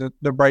get it. They're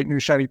the bright new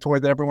shiny toy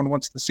that everyone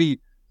wants to see.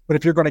 But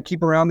if you're going to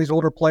keep around these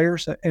older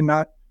players and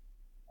not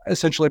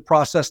essentially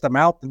process them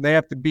out, then they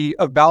have to be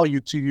of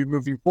value to you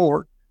moving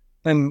forward.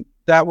 And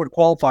that would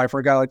qualify for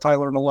a guy like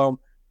Tyler Nalone,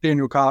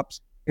 Daniel Cobbs,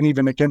 and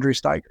even McKendry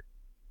Steiger.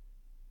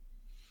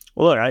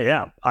 Well, look,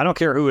 I don't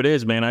care who it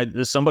is,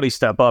 man. Somebody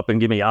step up and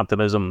give me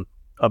optimism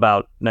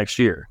about next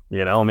year.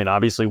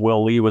 Obviously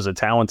Will Lee was a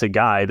talented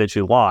guy that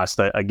you lost.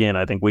 Again,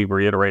 I think we've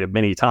reiterated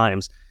many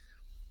times,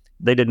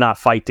 they did not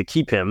fight to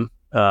keep him.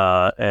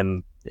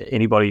 And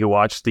anybody who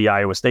watched the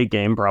Iowa State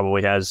game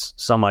probably has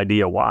some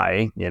idea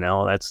why.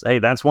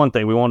 That's one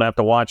thing. We won't have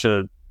to watch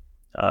a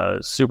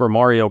Super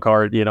Mario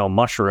Kart,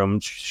 mushroom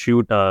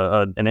shoot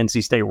an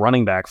NC State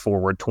running back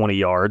forward 20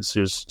 yards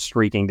who's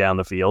streaking down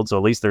the field. So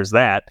at least there's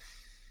that.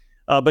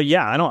 But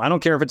yeah, I don't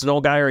care if it's an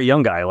old guy or a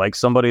young guy, like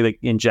somebody that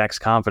injects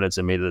confidence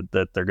in me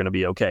that they're going to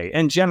be okay.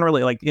 And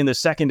generally, in the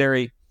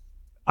secondary,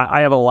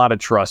 I have a lot of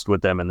trust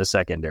with them in the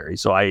secondary.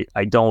 So I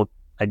don't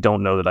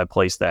know that I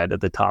place that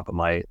at the top of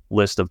my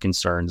list of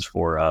concerns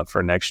for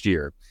next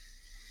year.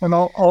 And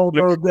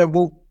although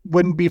that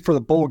wouldn't be for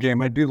the bowl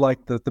game, I do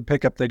like the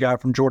pickup they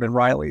got from Jordan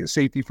Riley, a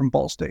safety from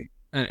Ball State.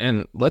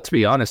 And let's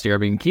be honest here.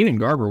 Keenan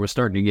Garber was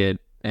starting to get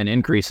an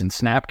increase in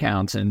snap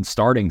counts and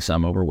starting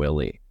some over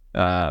Willie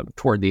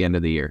toward the end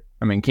of the year.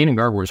 Keenan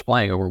Garber was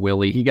playing over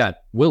Willie.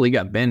 Willie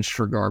got benched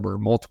for Garber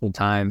multiple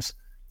times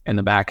in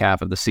the back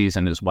half of the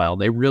season as well.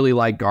 They really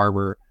like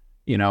Garber,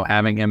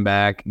 having him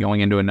back,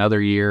 going into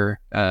another year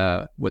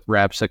with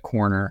reps at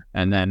corner,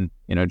 and then,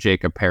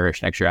 Jacob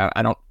Parrish next year.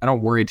 I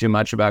don't worry too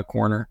much about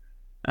corner,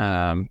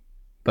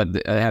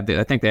 but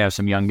I think they have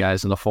some young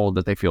guys in the fold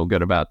that they feel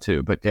good about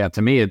too. But yeah,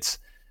 to me, it's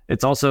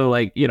also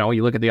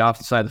you look at the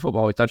offensive side of the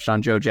football. We touched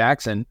on Joe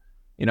Jackson.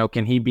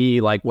 Can he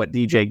be like what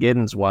DJ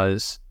Giddens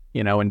was,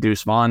 and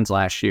Deuce Vaughn's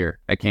last year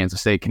at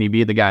Kansas State? Can he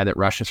be the guy that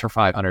rushes for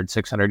 500,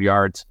 600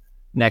 yards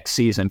next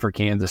season for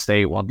Kansas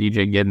State, while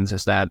DJ Giddens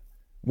is that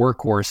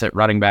workhorse at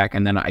running back?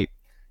 And then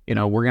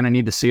we're going to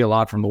need to see a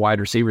lot from the wide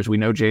receivers. We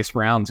know Jace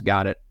Brown's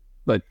got it,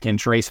 but can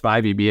Trey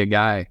Spivey be a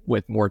guy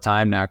with more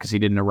time now, because he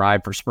didn't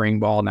arrive for spring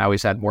ball? Now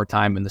he's had more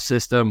time in the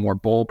system, more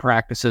bowl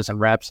practices and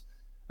reps,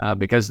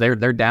 because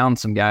they're down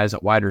some guys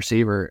at wide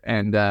receiver,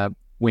 and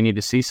we need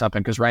to see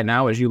something. Because right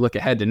now, as you look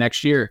ahead to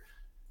next year,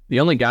 the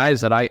only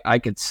guys that I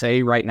could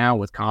say right now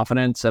with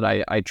confidence that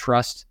I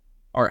trust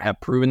or have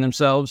proven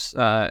themselves,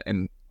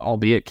 and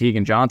albeit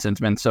Keegan Johnson's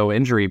been so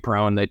injury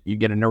prone that you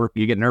get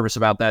nervous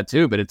about that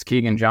too. But it's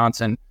Keegan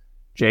Johnson,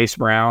 Jace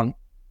Brown,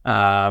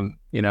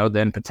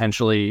 then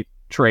potentially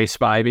Trey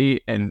Spivey,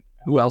 and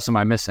who else am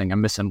I missing?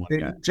 I'm missing one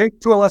guy. Jake,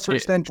 to a lesser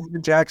extent,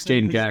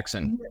 Jaden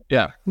Jackson.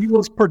 Yeah, he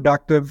was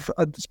productive,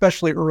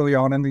 especially early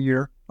on in the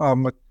year,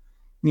 with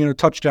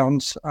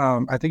touchdowns.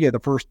 I think he had the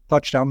first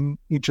touchdown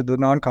in each of the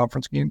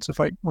non-conference games, if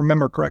I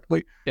remember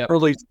correctly. Yep. Or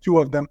at least 2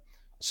 of them.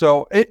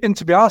 So, and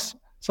to be honest,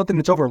 something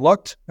that's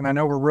overlooked, and I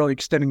know we're really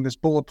extending this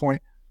bullet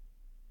point,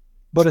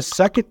 but a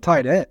second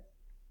tight end,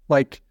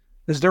 like,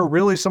 is there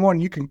really someone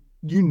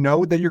you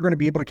know that you're going to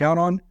be able to count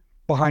on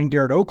behind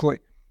Garrett Oakley?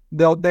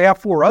 They have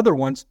 4 other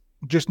ones,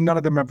 just none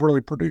of them have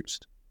really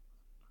produced.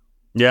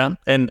 Yeah,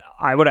 and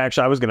I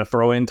was going to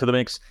throw into the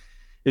mix.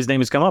 His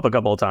name has come up a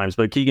couple of times,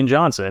 but Keegan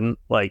Johnson,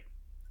 like,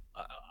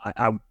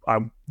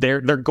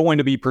 they're going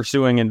to be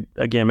pursuing, and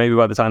again, maybe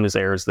by the time this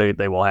airs,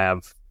 they will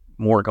have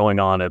more going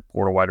on at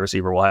portal wide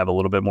receiver. We'll have a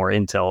little bit more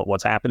intel at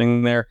what's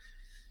happening there.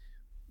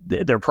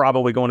 They're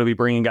probably going to be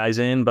bringing guys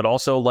in, but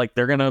also like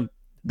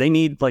they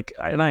need like,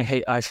 and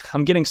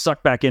I'm getting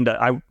sucked back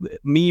into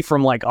me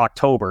from like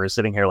October is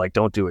sitting here like,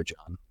 don't do it,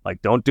 John.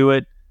 Like, don't do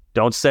it.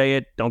 Don't say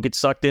it. Don't get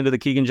sucked into the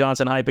Keegan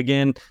Johnson hype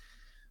again.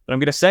 But I'm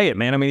going to say it,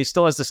 man. I mean, he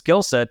still has the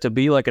skill set to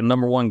be like a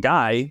number 1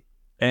 guy.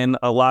 And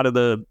a lot of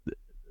the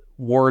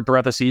word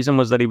throughout the season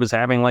was that he was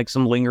having like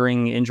some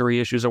lingering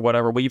injury issues or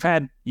whatever. But you've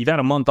had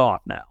a month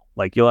off now.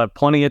 Like, you'll have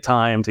plenty of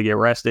time to get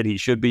rested. He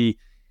should be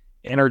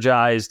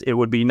energized. It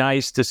would be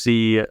nice to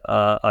see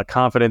a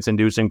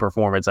confidence-inducing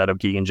performance out of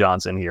Keegan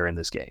Johnson here in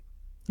this game.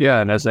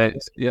 Yeah, and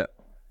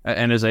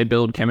as they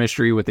build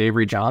chemistry with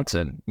Avery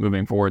Johnson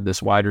moving forward,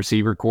 this wide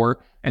receiver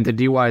core, and to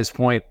DY's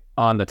point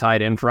on the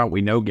tight end front,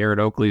 we know Garrett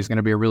Oakley is going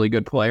to be a really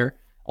good player.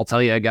 I'll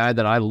tell you a guy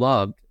that I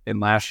loved in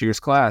last year's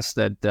class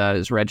that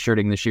is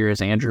redshirting this year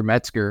is Andrew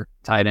Metzger,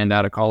 tight end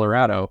out of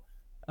Colorado.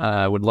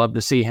 Would love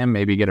to see him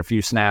maybe get a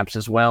few snaps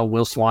as well.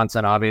 Will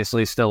Swanson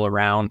obviously still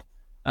around.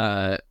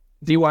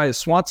 DY, is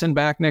Swanson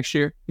back next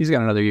year? He's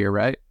got another year,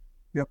 right?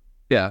 Yep.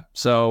 Yeah.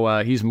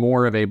 So he's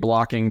more of a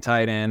blocking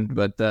tight end,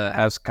 but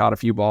has caught a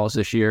few balls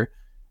this year.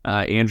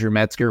 Andrew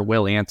Metzger,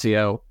 Will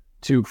Ancio,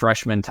 2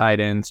 freshman tight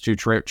ends, 2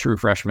 true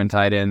freshman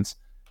tight ends,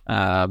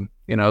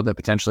 that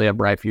potentially have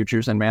bright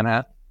futures in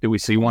Manhattan. Do we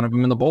see one of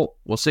them in the bowl?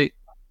 We'll see.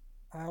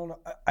 I don't know.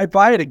 If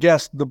I had to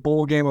guess, the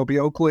bowl game will be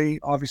Oakley,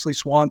 obviously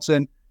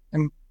Swanson,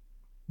 and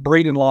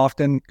Braden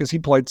Lofton, because he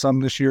played some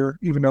this year,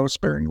 even though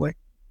sparingly.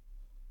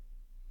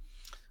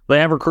 They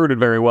have recruited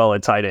very well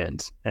at tight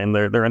ends, and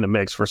they're in the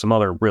mix for some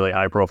other really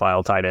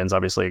high-profile tight ends.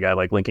 Obviously, a guy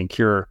like Lincoln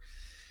Cure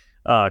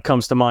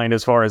comes to mind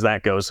as far as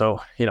that goes.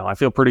 So, I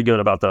feel pretty good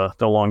about the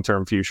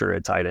long-term future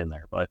at tight end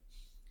there. But,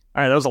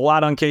 all right, that was a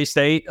lot on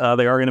K-State.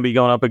 They are going to be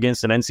going up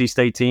against an NC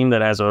State team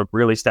that has a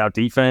really stout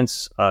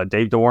defense.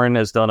 Dave Doran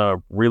has done a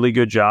really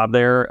good job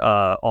there.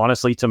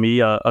 Honestly, to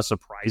me, a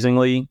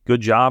surprisingly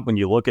good job when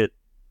you look at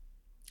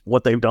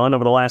what they've done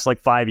over the last,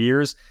 5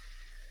 years.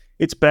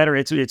 It's better.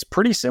 It's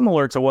pretty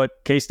similar to what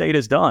K-State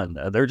has done.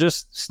 They're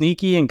just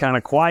sneaky and kind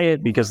of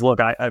quiet because,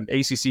 look,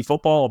 ACC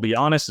football, I'll be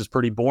honest, is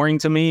pretty boring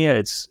to me.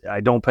 I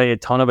don't pay a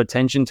ton of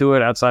attention to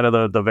it outside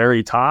of the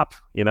very top,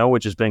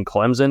 which has been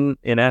Clemson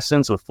in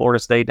essence, with Florida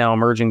State now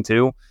emerging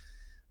too.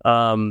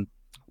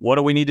 What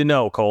do we need to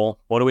know, Cole?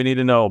 What do we need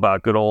to know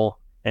about good old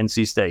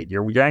NC State?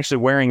 You're actually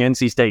wearing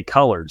NC State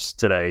colors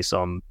today,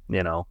 so I'm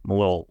a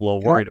little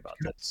worried about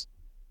this.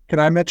 Can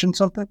I mention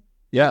something?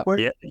 Yeah.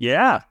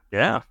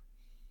 Yeah.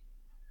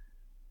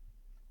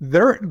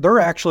 They're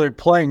actually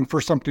playing for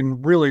something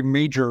really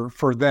major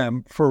for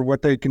them, for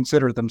what they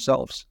consider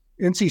themselves.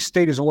 NC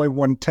State has only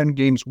won 10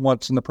 games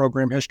once in the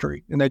program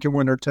history, and they can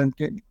win their 10th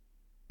game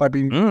by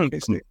beating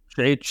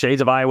K-State. Shades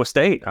of Iowa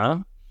State, huh?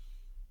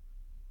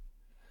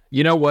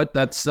 You know what?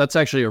 That's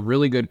actually a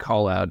really good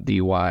call out,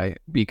 DY,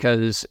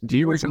 because do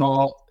you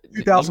recall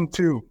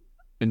 2002?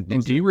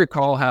 And do you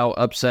recall how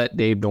upset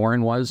Dave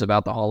Doran was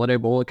about the Holiday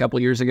Bowl a couple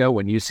years ago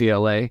when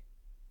UCLA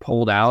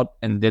pulled out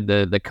and did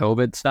the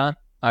COVID stunt?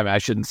 I mean, I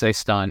shouldn't say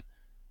stunt,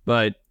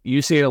 but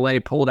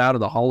UCLA pulled out of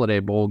the Holiday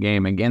Bowl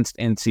game against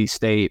NC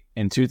State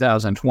in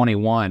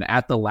 2021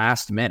 at the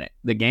last minute.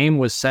 The game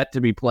was set to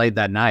be played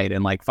that night,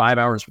 and 5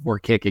 hours before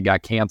kick, it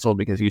got canceled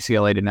because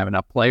UCLA didn't have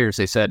enough players.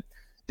 They said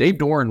Dave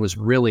Doran was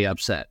really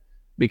upset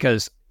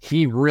because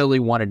he really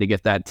wanted to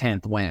get that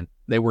 10th win.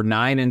 They were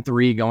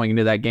 9-3 going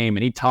into that game,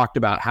 and he talked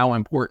about how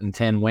important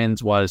 10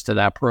 wins was to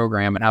that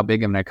program and how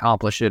big of an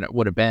accomplishment it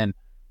would have been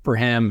for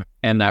him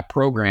and that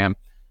program.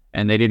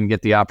 And they didn't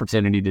get the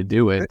opportunity to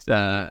do it.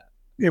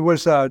 It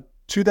was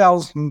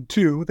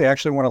 2002. They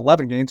actually won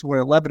 11 games, won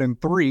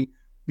 11-3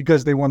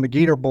 because they won the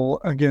Gator Bowl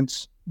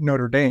against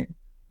Notre Dame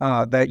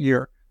that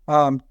year.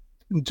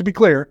 To be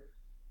clear,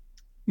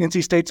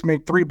 NC State's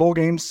made 3 bowl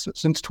games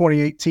since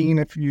 2018,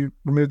 if you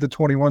remove the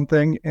 21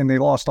 thing, and they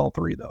lost all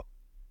 3, though.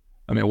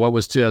 I mean, what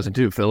was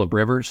 2002? Phillip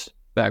Rivers,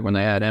 back when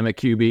they had Emmett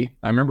QB.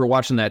 I remember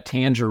watching that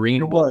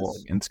Tangerine Bowl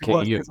against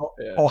KU.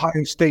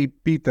 Ohio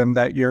State beat them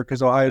that year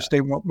because Ohio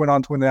State went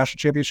on to win the national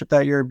championship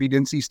that year and beat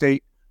NC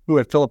State, who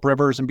had Phillip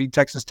Rivers, and beat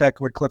Texas Tech,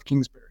 who had Cliff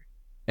Kingsbury.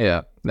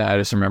 Yeah, I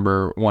just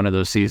remember one of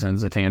those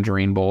seasons, the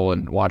Tangerine Bowl,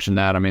 and watching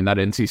that. I mean, that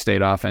NC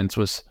State offense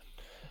was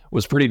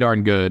pretty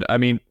darn good. I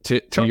mean,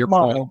 to your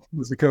point,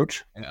 was the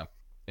coach.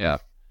 Yeah.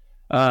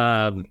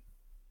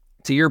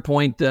 To your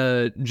point,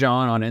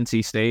 John, on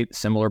NC State,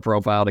 similar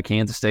profile to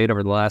Kansas State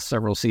over the last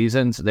several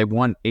seasons. They've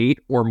won 8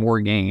 or more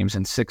games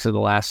in 6 of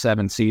the last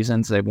 7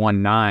 seasons. They've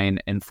won 9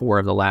 in 4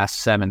 of the last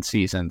 7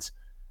 seasons.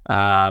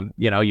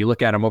 You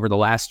look at them over the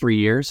last 3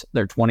 years,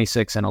 they're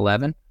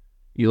 26-11.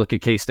 You look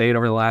at K-State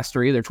over the last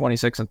 3, they're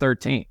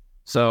 26-13.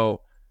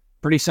 So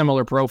pretty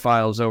similar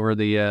profiles over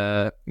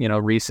the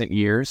recent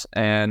years.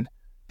 And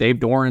Dave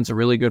Doran's a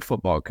really good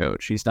football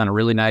coach. He's done a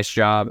really nice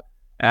job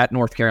at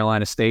North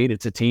Carolina State.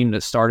 It's a team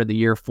that started the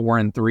year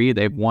 4-3.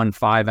 They've won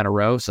 5 in a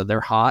row, so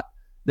they're hot.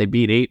 They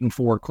beat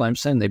 8-4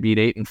 Clemson. They beat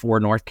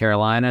 8-4 North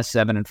Carolina,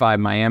 7-5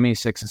 Miami,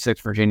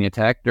 6-6 Virginia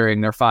Tech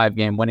during their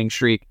 5-game winning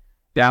streak.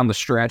 Down the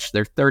stretch,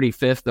 they're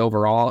 35th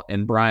overall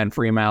in Brian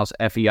Freemal's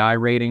FEI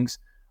ratings.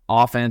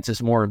 Offense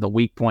is more of the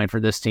weak point for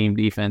this team.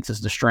 Defense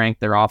is the strength.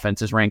 Their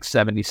offense is ranked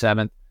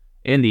 77th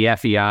in the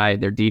FEI.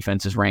 Their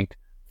defense is ranked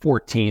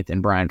 14th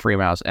in Brian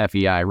Freemal's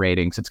FEI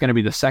ratings. It's going to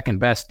be the second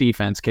best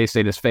defense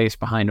K-State has faced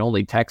behind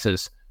only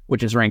Texas,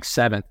 which is ranked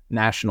 7th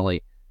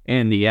nationally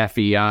in the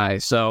FEI.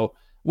 So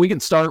we can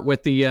start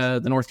with the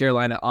North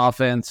Carolina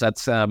offense.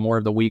 That's more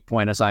of the weak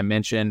point, as I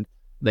mentioned.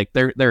 Like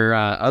their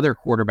other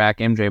quarterback,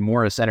 MJ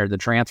Morris, entered the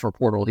transfer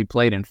portal. He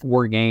played in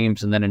 4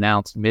 games and then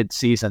announced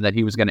mid-season that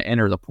he was going to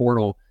enter the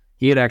portal.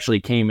 He had actually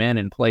came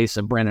in place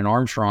of Brennan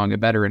Armstrong, a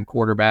veteran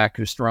quarterback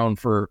who's thrown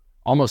for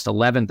almost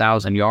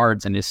 11,000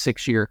 yards in his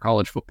 6-year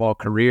college football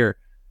career.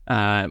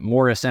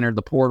 Morris entered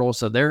the portal,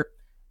 so they're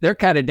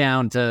kind of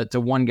down to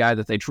one guy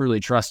that they truly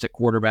trust at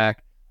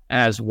quarterback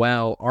as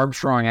well.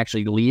 Armstrong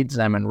actually leads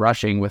them in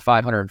rushing with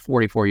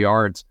 544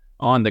 yards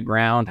on the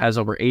ground, has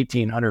over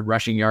 1,800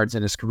 rushing yards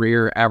in his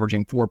career,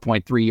 averaging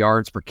 4.3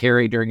 yards per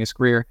carry during his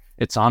career.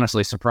 It's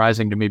honestly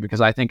surprising to me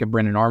because I think of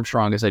Brennan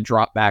Armstrong as a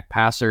drop-back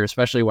passer,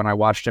 especially when I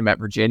watched him at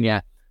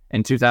Virginia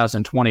in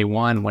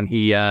 2021 when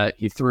he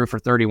threw for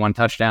 31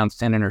 touchdowns,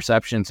 10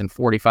 interceptions, and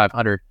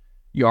 4,500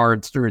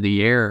 yards through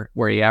the air,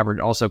 where he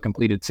also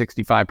completed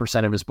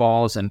 65% of his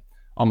balls and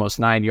almost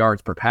 9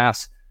 yards per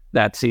pass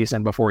that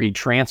season before he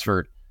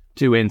transferred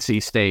to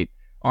NC State.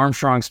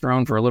 Armstrong's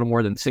thrown for a little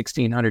more than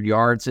 1,600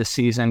 yards this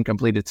season,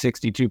 completed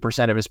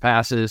 62% of his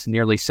passes,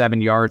 nearly 7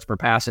 yards per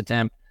pass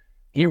attempt.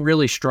 He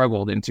really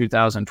struggled in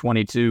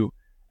 2022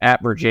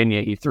 at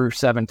Virginia. He threw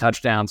 7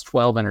 touchdowns,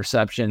 12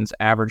 interceptions,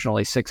 averaged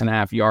only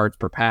 6.5 yards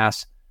per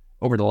pass.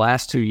 Over the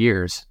last 2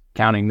 years,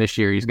 counting this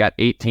year, he's got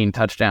 18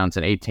 touchdowns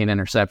and 18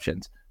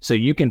 interceptions. So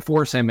you can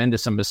force him into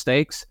some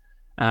mistakes.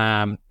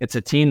 It's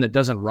a team that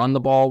doesn't run the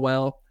ball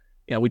well.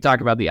 We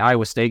talk about the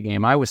Iowa State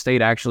game. Iowa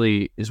State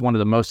actually is one of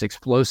the most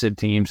explosive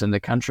teams in the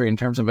country in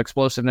terms of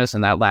explosiveness.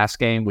 In that last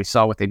game, we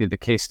saw what they did to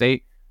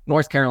K-State.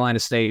 North Carolina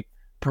State,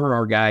 per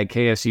our guy,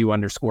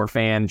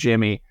 KSU_fan,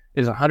 Jimmy,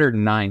 is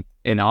 109th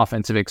in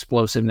offensive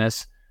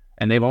explosiveness.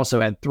 And they've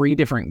also had 3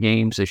 different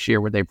games this year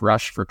where they've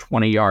rushed for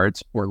 20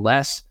 yards or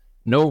less.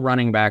 No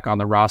running back on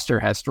the roster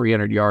has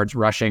 300 yards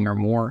rushing or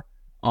more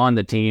on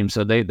the team.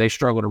 So they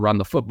struggle to run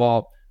the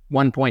football.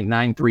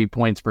 1.93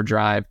 points per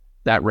drive.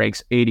 That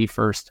ranks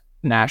 81st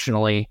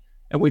nationally.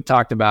 And we've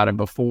talked about him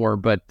before,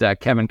 but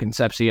Kevin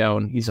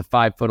Concepcion, he's a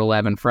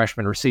 5'11"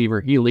 freshman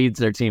receiver. He leads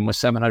their team with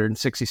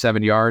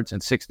 767 yards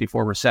and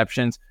 64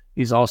 receptions.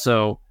 He's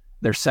also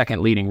their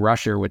second leading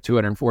rusher with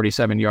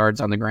 247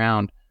 yards on the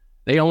ground.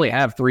 They only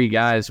have 3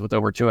 guys with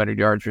over 200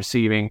 yards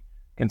receiving.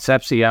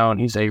 Concepcion,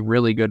 he's a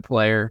really good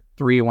player,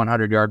 3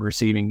 100-yard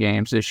receiving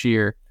games this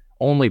year.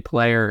 Only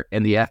player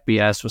in the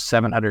FBS with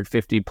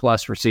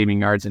 750-plus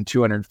receiving yards and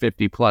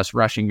 250-plus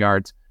rushing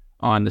yards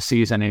on the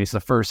season, and he's the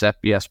first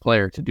FBS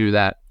player to do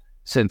that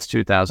since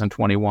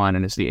 2021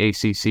 and is the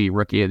ACC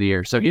Rookie of the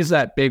Year. So he's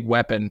that big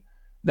weapon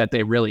that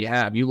they really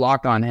have. You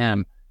lock on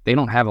him, they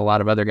don't have a lot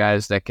of other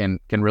guys that can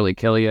really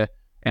kill you.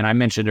 And I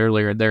mentioned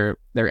earlier,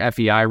 their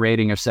FEI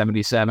rating of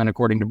 77,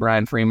 according to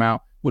Brian Freemal,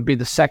 would be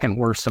the second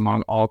worst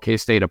among all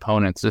K-State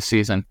opponents this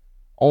season,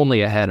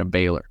 only ahead of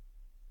Baylor.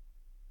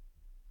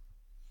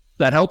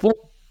 That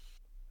helpful?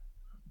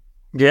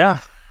 Yeah.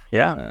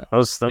 That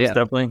was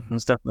definitely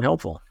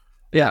helpful.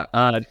 Yeah,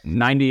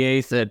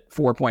 98th at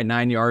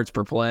 4.9 yards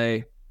per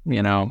play,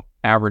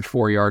 average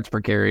 4 yards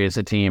per carry as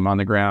a team on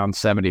the ground,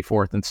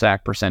 74th in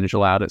sack percentage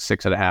allowed at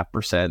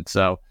 6.5%.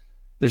 So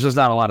there's just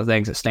not a lot of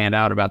things that stand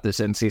out about this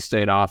NC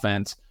State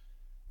offense.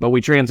 But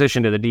we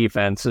transition to the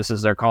defense. This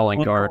is their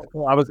calling card.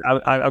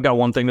 I've got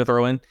one thing to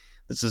throw in.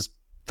 This is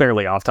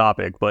fairly off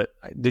topic, but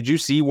did you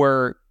see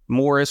where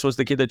Morris was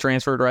the kid that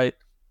transferred, right,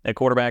 at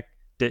quarterback?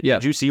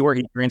 Did you see where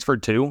he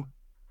transferred to?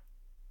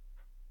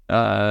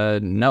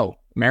 No.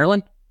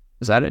 Maryland?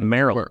 Is that it?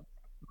 Maryland.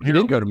 He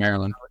did go to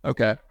Maryland.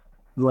 Okay.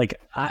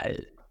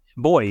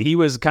 He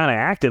was kind of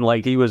acting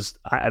like he was.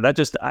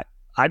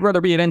 I'd rather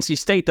be at NC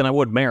State than I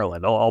would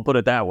Maryland. I'll put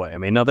it that way. I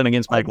mean, nothing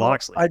against Mike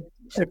Locksley.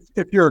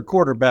 If you're a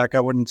quarterback, I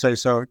wouldn't say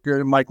so.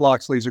 Mike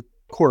Locksley's a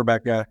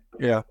quarterback guy.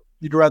 Yeah,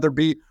 you'd rather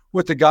be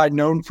with the guy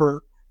known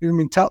for.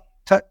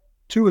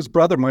 To his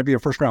brother might be a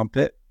first-round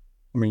pick.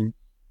 I mean,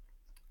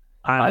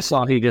 I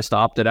saw he just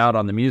opted out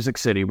on the Music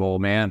City Bowl,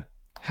 man.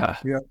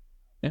 Yeah.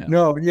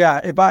 No,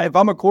 yeah. If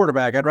I'm a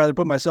quarterback, I'd rather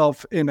put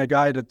myself in a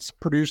guy that's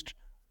produced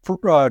for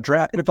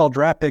NFL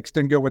draft picks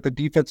than go with a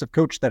defensive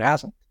coach that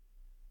hasn't.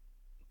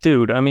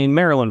 Dude, I mean,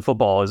 Maryland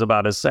football is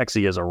about as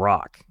sexy as a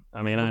rock.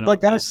 I mean, I know.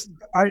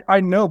 I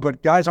know,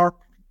 but guys aren't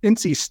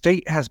NC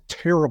State has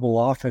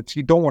terrible offense.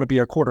 You don't want to be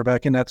a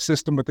quarterback in that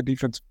system with the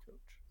defense.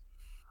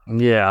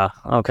 Yeah.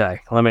 Okay.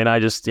 I mean, I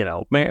just,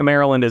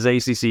 Maryland is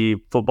ACC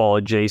football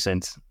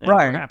adjacent.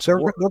 Right. They're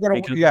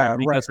going to,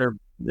 because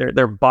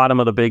they're bottom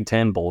of the Big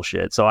Ten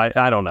bullshit. So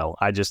I don't know.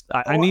 I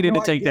needed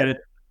to take that.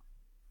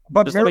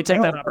 But let me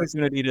take that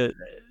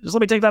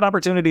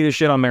opportunity to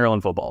shit on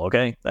Maryland football.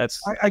 Okay.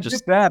 I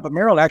get that, but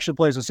Maryland actually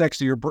plays a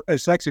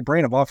sexy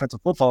brand of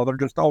offensive football. They're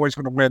just always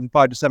going to win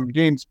 5 to 7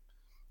 games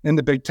in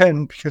the Big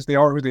Ten because they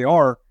are who they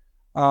are.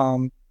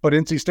 But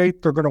NC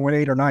State, they're going to win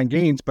 8 or 9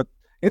 games, but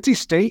NC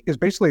State is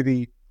basically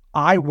the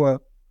Iowa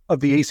of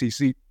the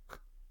ACC.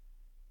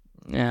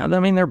 Yeah, I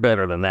mean they're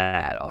better than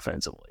that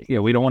offensively. Yeah,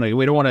 we don't want to,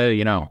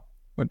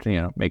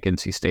 make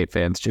NC State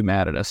fans too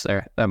mad at us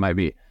there. That might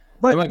be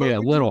a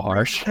little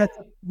harsh.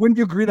 Wouldn't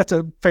you agree that's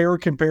a fair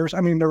comparison?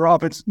 I mean, their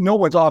offense, no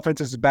one's offense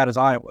is as bad as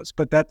Iowa's,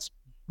 but that's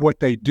what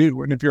they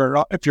do. And if you're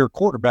a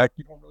quarterback,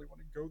 you don't really want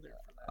to go there.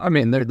 I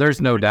mean, there's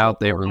no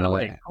doubt they were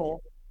really.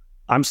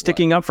 I'm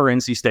sticking up for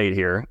NC State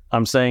here.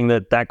 I'm saying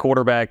that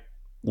quarterback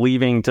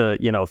leaving to,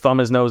 thumb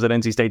his nose at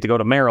NC State to go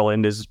to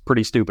Maryland is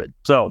pretty stupid.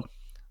 So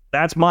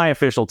that's my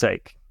official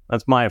take.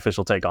 That's my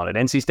official take on it.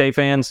 NC State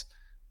fans,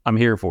 I'm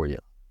here for you.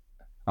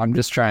 I'm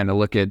just trying to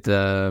look at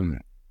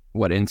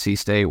what NC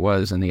State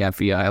was in the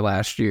FEI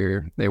last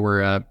year. They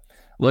were,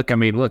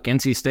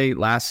 NC State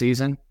last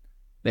season,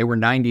 they were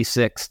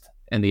 96th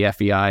in the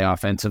FEI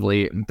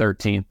offensively and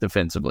 13th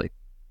defensively.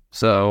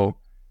 So,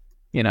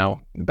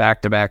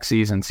 back-to-back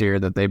seasons here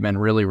that they've been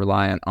really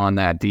reliant on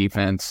that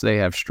defense. They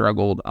have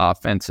struggled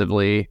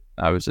offensively.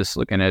 I was just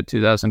looking at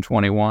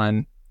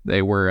 2021.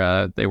 They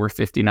were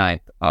 59th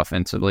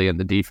offensively, and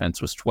the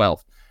defense was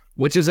 12th,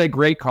 which is a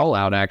great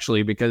call-out,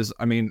 actually, because,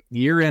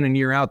 year in and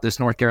year out, this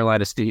North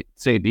Carolina State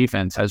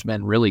defense has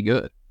been really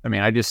good.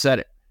 I just said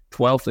it.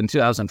 12th in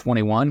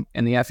 2021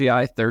 in the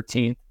FEI,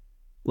 13th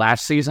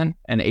last season,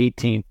 and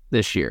 18th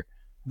this year.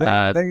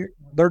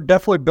 They're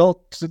definitely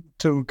built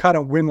to kind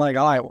of win like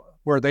Iowa,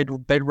 where they'd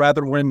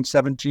rather win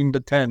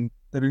 17-10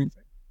 than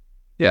anything.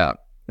 Yeah,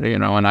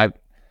 and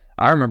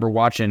I remember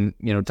watching,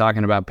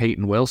 talking about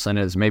Peyton Wilson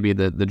as maybe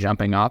the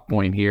jumping off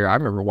point here. I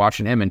remember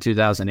watching him in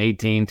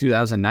 2018,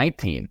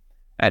 2019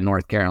 at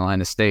North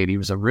Carolina State. He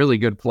was a really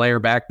good player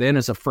back then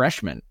as a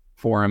freshman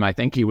for him. I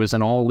think he was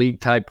an all-league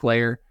type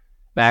player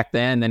back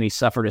then. Then he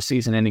suffered a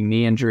season-ending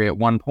knee injury at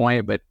one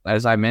point. But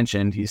as I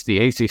mentioned, he's the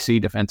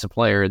ACC Defensive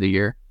Player of the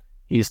Year.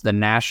 He's the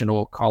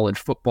National College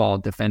Football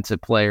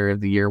Defensive Player of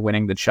the Year,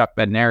 winning the Chuck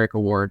Bednarik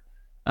Award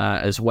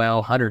as well.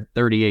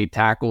 138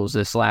 tackles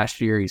this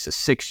last year. He's a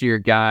 6-year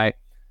guy.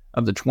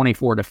 Of the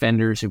 24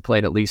 defenders who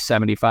played at least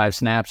 75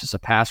 snaps as a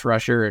pass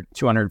rusher,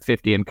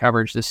 250 in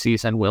coverage this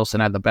season, Wilson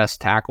had the best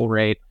tackle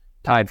rate,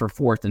 tied for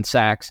 4th in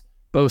sacks,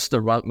 boasts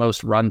the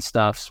most run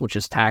stuffs, which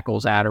is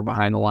tackles at or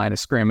behind the line of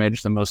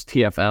scrimmage, the most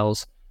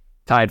TFLs,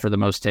 tied for the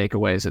most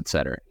takeaways,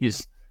 etc.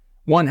 He's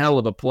one hell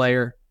of a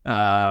player.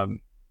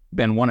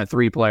 Been one of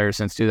 3 players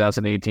since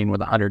 2018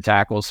 with 100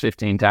 tackles,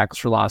 15 tackles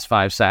for loss,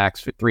 5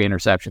 sacks, 3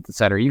 interceptions,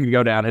 etc. You can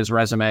go down his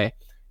resume.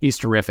 He's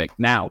terrific.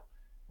 Now,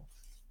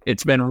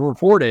 it's been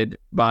reported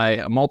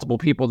by multiple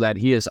people that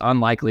he is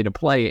unlikely to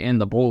play in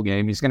the bowl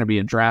game. He's going to be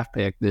a draft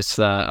pick this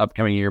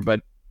upcoming year, but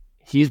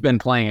he's been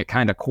playing it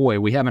kind of coy.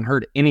 We haven't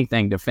heard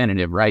anything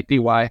definitive, right,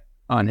 DY,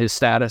 on his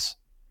status?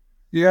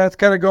 Yeah, it's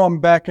kind of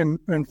going back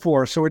and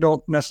forth, so we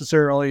don't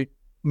necessarily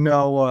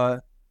know.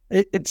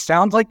 It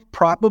sounds like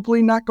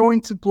probably not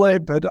going to play,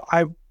 but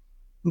I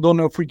don't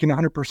know if we can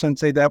 100%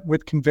 say that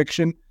with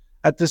conviction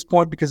at this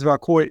point because of how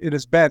coy it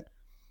has been.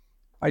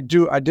 I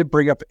did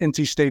bring up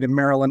NC State and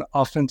Maryland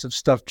offensive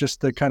stuff just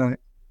to kind of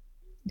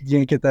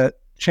yank at that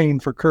chain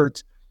for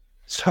Kurtz.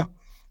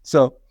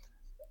 So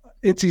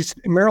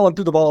Maryland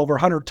threw the ball over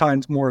 100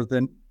 times more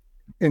than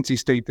NC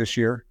State this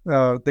year.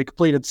 They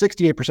completed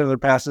 68% of their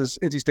passes.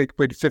 NC State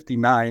completed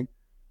 59.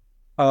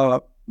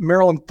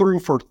 Maryland threw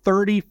for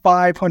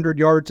 3,500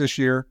 yards this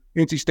year.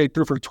 NC State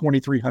threw for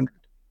 2,300.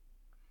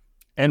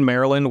 And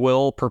Maryland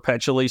will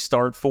perpetually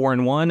start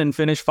 4-1 and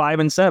finish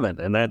 5-7,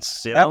 and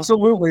that's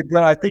absolutely.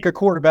 But I think a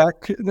quarterback.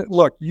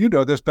 Look, you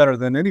know this better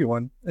than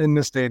anyone in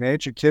this day and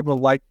age. A kid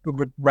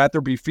would rather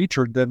be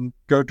featured than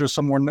go to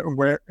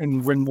somewhere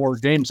and win more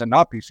games and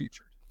not be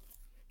featured.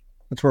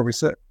 That's where we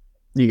sit.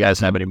 You guys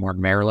have any more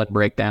Maryland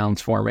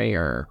breakdowns for me,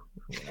 or?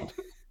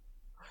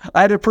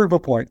 I had to prove a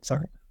point.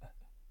 Sorry.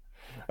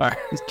 All right.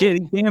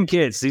 These damn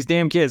kids.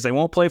 They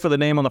won't play for the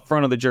name on the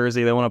front of the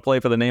jersey. They want to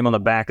play for the name on the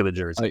back of the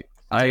jersey.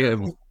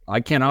 I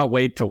cannot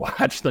wait to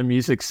watch the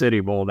Music City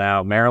Bowl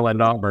now.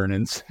 Maryland Auburn,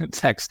 and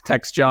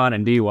text John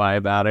and DY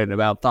about it,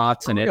 about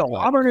thoughts and it.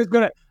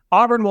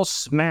 Auburn will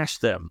smash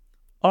them.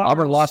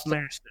 Auburn lost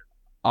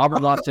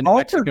to New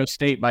Mexico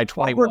State by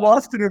 21. Auburn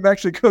lost to New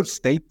Mexico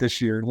State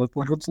this year.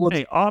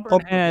 Hey,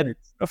 Auburn had,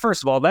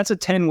 first of all, that's a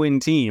 10-win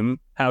team.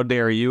 How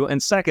dare you?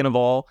 And second of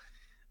all,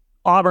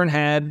 Auburn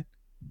had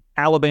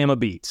Alabama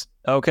beat.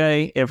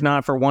 Okay, if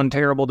not for one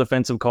terrible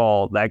defensive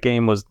call, that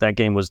game was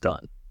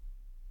done.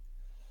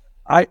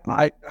 I'm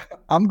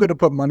going to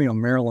put money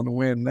on Maryland to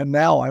win, and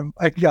now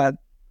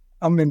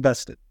I'm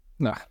invested.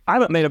 No, I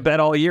haven't made a bet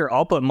all year.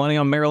 I'll put money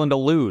on Maryland to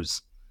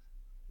lose.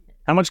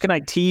 How much can I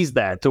tease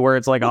that to where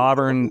it's like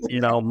Auburn,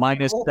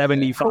 minus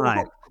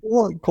 75?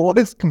 Cole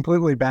is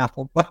completely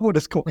baffled by what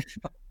is going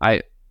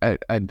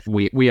on.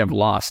 We have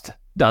lost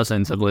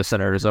dozens of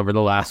listeners over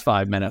the last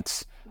 5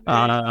 minutes.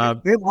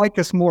 They like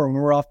us more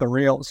when we're off the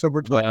rails. So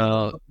we're talking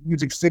about the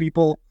Music City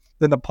Bowl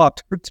than the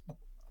Pop-Tarts.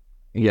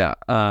 Yeah.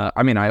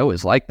 I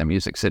always like the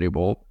Music City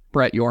Bowl.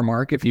 Brett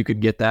Yormark, if you could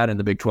get that in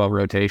the Big 12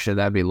 rotation,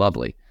 that'd be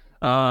lovely.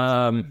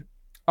 All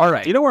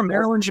right. You know where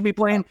Maryland should be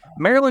playing?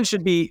 Maryland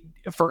should be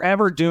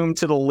forever doomed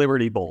to the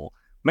Liberty Bowl.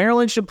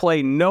 Maryland should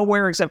play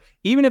nowhere except,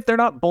 even if they're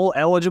not bowl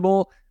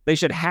eligible, they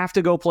should have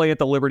to go play at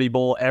the Liberty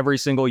Bowl every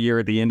single year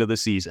at the end of the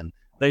season.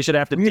 They should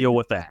have to deal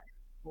with that.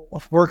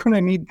 We're going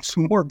to need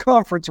some more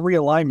conference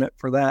realignment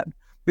for that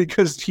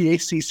because the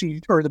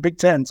ACC, or the Big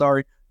Ten,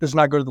 does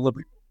not go to the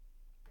Liberty Bowl.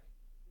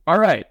 All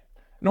right.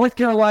 North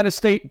Carolina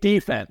State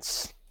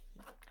defense.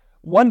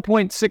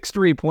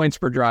 1.63 points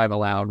per drive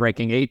allowed,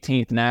 ranking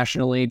 18th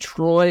nationally.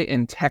 Troy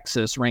and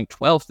Texas ranked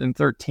 12th and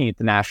 13th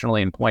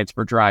nationally in points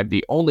per drive.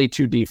 The only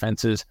two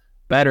defenses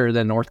better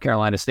than North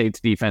Carolina State's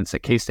defense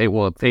that K-State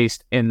will have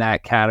faced in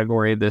that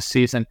category this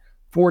season.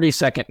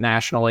 42nd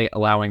nationally,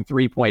 allowing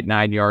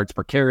 3.9 yards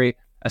per carry,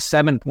 a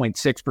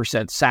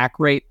 7.6% sack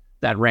rate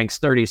that ranks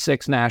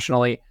 36th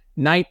nationally.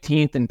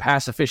 19th in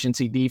pass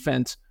efficiency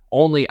defense.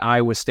 Only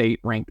Iowa State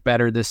ranked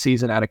better this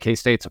season out of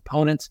K-State's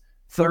opponents.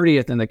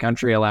 30th in the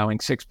country, allowing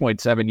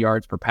 6.7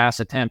 yards per pass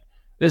attempt.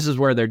 This is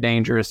where they're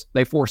dangerous.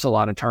 They force a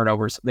lot of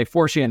turnovers. They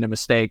force you into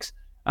mistakes.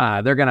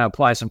 They're going to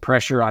apply some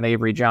pressure on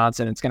Avery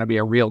Johnson. It's going to be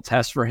a real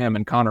test for him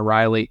and Connor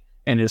Riley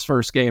in his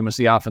first game as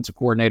the offensive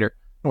coordinator.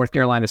 North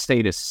Carolina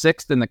State is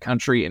 6th in the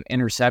country in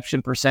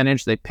interception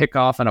percentage. They pick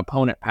off an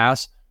opponent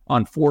pass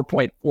on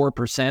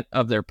 4.4%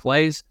 of their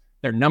plays.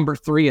 They're number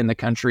 3 in the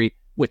country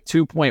with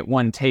 2.1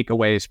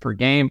 takeaways per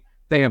game.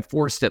 They have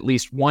forced at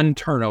least one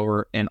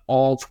turnover in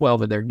all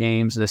 12 of their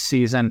games this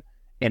season.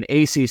 In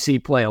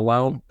ACC play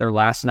alone, their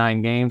last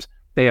 9 games,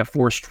 they have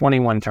forced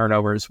 21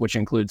 turnovers, which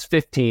includes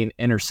 15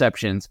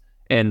 interceptions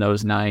in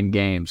those 9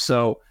 games.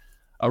 So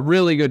a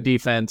really good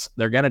defense.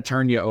 They're going to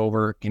turn you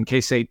over. Can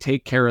K-State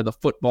take care of the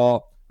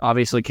football?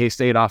 Obviously,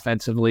 K-State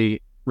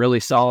offensively really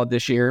solid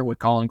this year with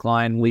Colin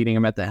Klein leading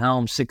them at the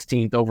helm,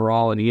 16th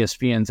overall in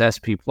ESPN's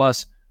SP+.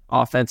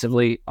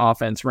 Offensively,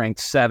 offense ranked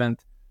 7th.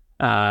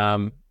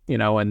 Overall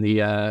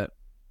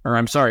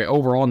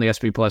in the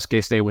SP+,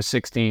 K-State was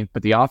 16th,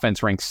 but the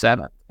offense ranked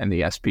 7th in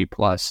the SP+,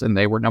 and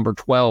they were number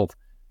 12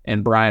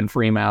 in Brian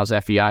Freemau's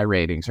FEI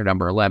ratings, or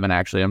number 11,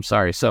 actually.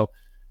 So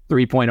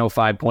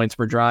 3.05 points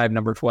per drive,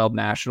 number 12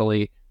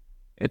 nationally.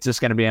 It's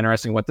just going to be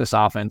interesting what this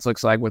offense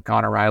looks like with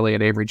Connor Riley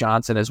and Avery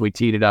Johnson, as we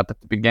teed it up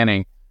at the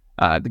beginning.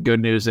 The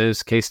good news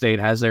is K-State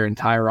has their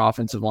entire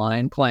offensive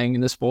line playing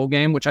in this bowl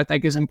game, which I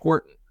think is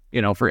important,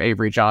 for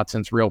Avery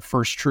Johnson's real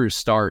first true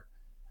start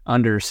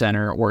under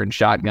center or in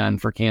shotgun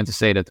for Kansas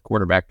State at the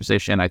quarterback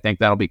position. I think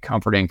that'll be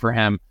comforting for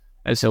him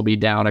as he'll be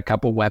down a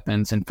couple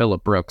weapons in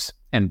Phillip Brooks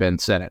and Ben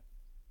Sinnott.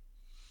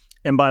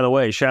 And by the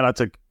way, shout out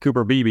to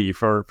Cooper Beebe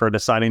for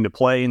deciding to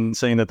play and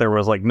saying that there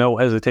was no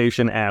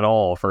hesitation at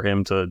all for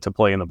him to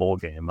play in the bowl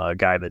game. A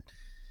guy that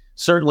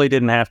certainly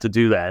didn't have to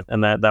do that,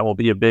 and that will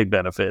be a big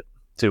benefit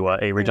to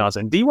Avery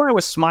Johnson. D-Y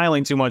was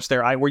smiling too much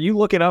there. Were you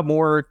looking up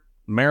more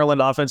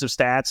Maryland offensive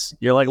stats?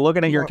 You're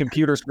looking at your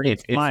computer screen.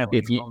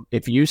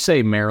 If you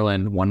say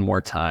Maryland one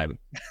more time,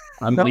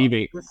 I'm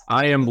leaving.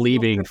 I am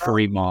leaving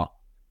Fremont.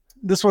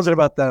 This wasn't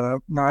about that.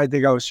 No, I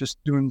think I was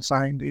just doing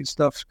sign day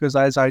stuff because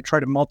as I try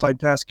to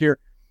multitask here,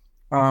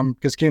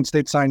 because Kansas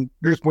State signed,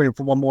 they're just waiting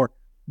for one more.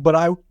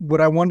 But what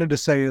I wanted to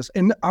say is,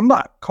 and I'm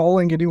not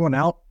calling anyone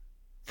out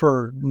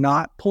for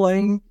not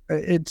playing.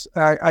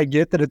 I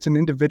get that it's an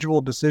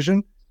individual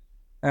decision.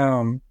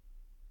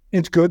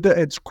 It's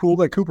cool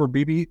that Cooper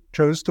Beebe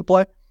chose to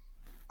play.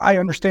 I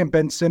understand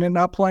Ben Sinnott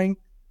not playing.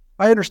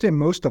 I understand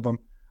most of them.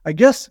 I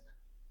guess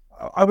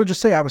I would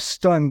just say I was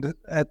stunned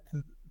at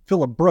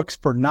Phillip Brooks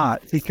for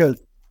not,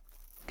 because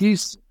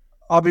he's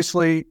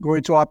obviously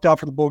going to opt out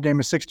for the bowl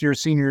game, a 6th-year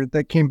senior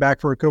that came back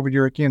for a COVID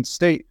year at Kansas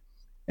State.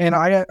 And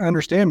I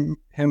understand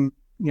him,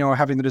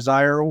 having the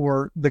desire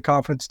or the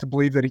confidence to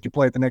believe that he could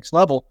play at the next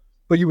level.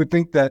 But you would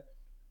think that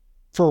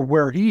for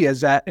where he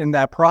is at in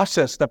that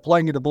process, that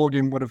playing in the bowl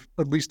game would have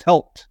at least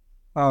helped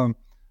from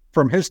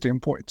his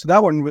standpoint. So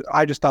that one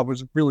I just thought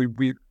was really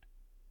weird.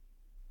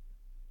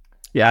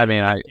 Yeah,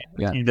 I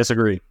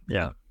disagree.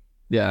 Yeah.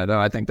 Yeah, no,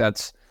 I think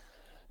that's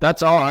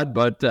odd,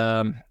 but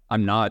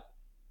I'm not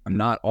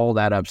all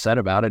that upset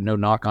about it. No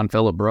knock on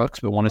Phillip Brooks,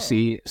 but we want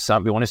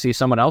to see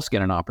someone else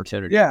get an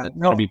opportunity. Yeah, that's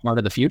going to be part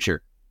of the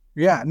future.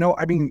 Yeah, no,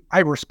 I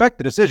respect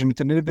the decision.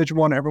 It's an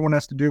individual one. Everyone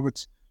has to do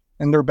what's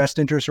in their best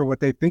interest or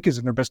what they think is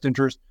in their best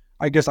interest.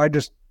 I guess I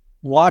just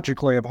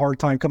logically have a hard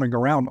time coming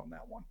around on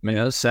that one.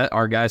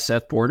 Our guy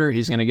Seth Porter,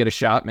 he's going to get a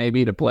shot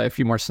maybe to play a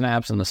few more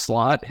snaps in the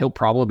slot. He'll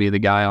probably be the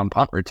guy on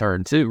punt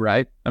return too,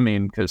 right?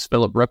 Because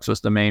Phillip Brooks was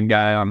the main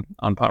guy on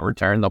punt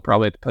return. They'll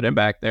probably have to put him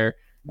back there.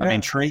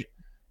 Yeah.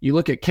 You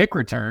look at kick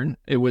return,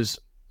 it was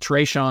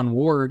Trayshawn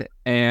Ward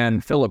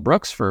and Phillip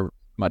Brooks for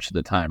much of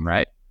the time,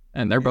 right?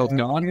 And they're both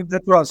gone.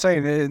 That's what I was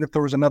saying. If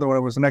there was another one,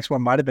 it was the next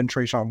one might have been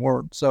Trayshawn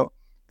Ward. So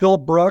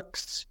Phillip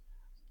Brooks,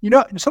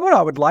 someone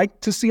I would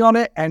like to see on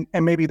it, and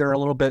maybe they're a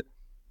little bit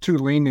too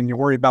lean and you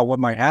worry about what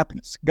might happen.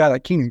 It's a guy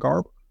like Keenan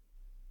Garber.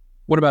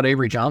 What about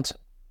Avery Johnson?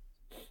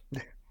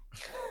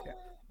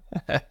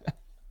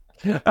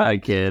 I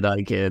kid.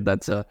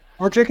 That's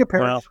or Jacob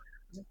Parrish.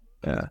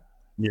 Well,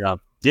 yeah.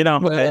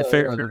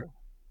 Fair.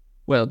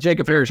 Well,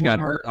 Jacob Parrish got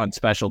hurt on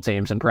special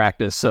teams in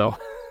practice, so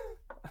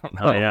I don't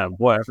know. Oh, yeah,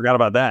 boy, I forgot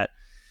about that.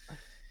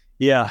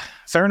 Yeah,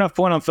 fair enough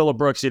point on Phillip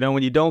Brooks.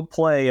 When you don't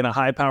play in a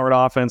high-powered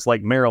offense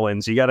like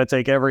Maryland's, you got to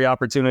take every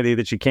opportunity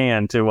that you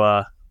can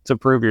to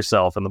prove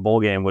yourself, and the bowl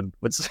game would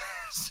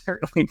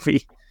certainly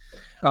be.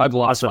 I've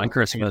lost my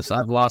Christmas.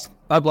 I've lost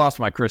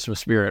my Christmas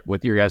spirit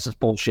with your guys'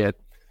 bullshit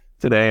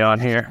today on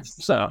here.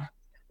 So,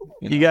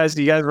 you guys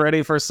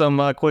ready for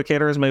some quick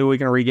hitters? Maybe we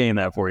can regain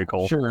that for you,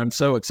 Cole. Sure, I'm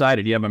so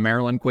excited. You have a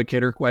Maryland quick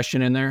hitter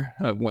question in there?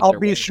 I'll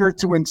be sure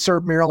to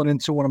insert Maryland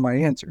into one of my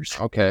answers.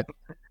 Okay.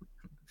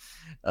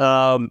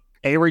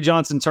 Avery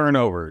Johnson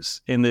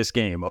turnovers in this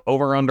game,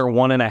 over under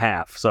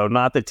 1.5. So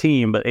not the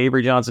team, but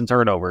Avery Johnson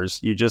turnovers.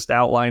 You just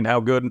outlined how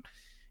good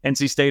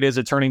NC State is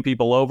at turning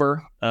people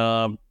over.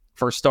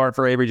 First start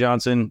for Avery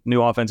Johnson,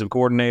 new offensive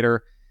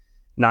coordinator.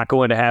 Not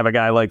going to have a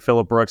guy like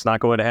Phillip Brooks, not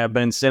going to have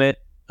Ben Sinnott.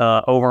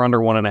 Over under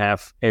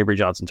 1.5 Avery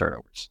Johnson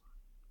turnovers.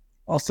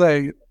 I'll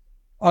say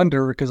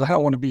under because I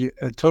don't want to be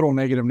a total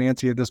negative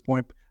Nancy at this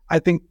point. I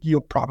think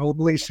you'll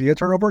probably see a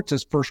turnover. It's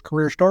his first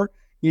career start.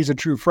 He's a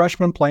true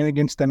freshman playing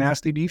against a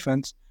nasty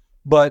defense,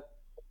 but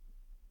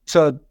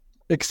to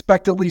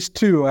expect at least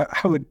 2, I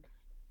hope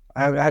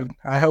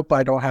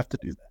I don't have to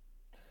do that.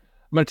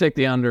 I'm going to take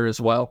the under as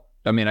well.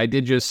 I mean, I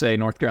did just say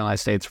North Carolina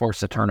State's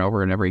forced a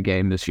turnover in every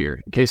game this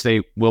year.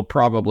 K-State will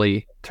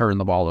probably turn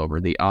the ball over.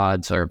 The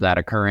odds are of that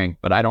occurring,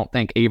 but I don't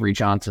think Avery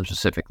Johnson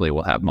specifically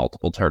will have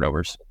multiple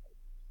turnovers.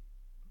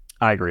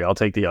 I agree. I'll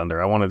take the under.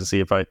 I wanted to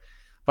see if I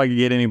could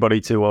get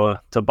anybody to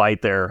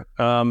bite there.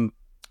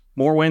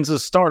 More wins as a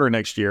starter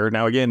next year.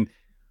 Now, again,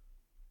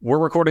 we're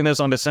recording this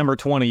on December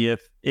 20th.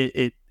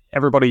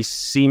 Everybody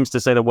seems to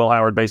say that Will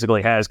Howard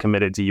basically has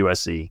committed to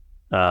USC.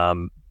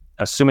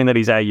 Assuming that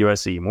he's at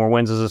USC, more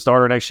wins as a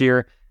starter next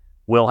year,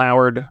 Will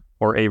Howard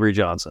or Avery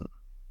Johnson?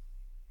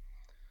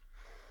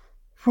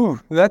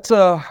 That's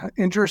a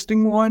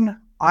interesting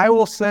one. I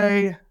will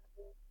say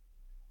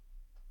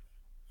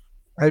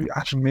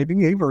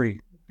maybe Avery.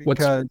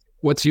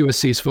 What's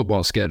USC's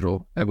football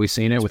schedule? Have we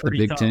seen it with the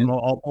Big tough. Ten?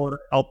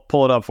 I'll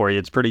pull it up for you.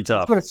 It's pretty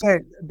tough. I was going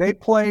to say, they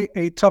play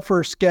a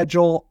tougher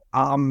schedule.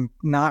 I'm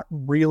not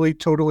really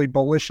totally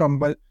bullish on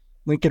what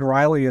Lincoln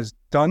Riley has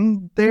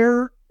done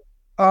there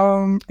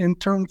in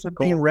terms of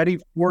being ready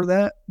for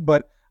that.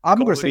 But I'm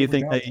going to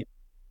say,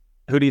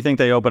 who do you think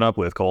they open up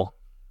with, Cole?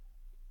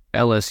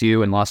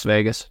 LSU in Las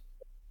Vegas.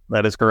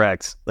 That is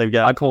correct. They've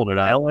got I pulled it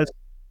out.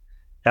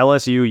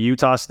 LSU,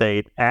 Utah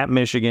State, at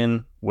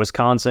Michigan,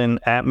 Wisconsin,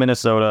 at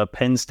Minnesota,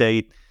 Penn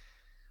State.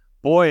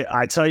 Boy,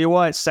 I tell you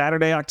what,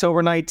 Saturday,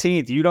 October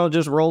 19th, you don't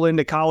just roll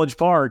into College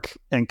Park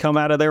and come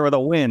out of there with a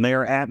win. They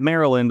are at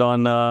Maryland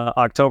on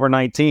October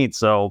 19th.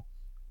 So,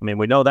 I mean,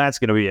 we know that's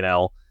going to be an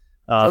L.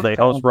 They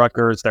host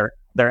Rutgers.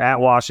 They're at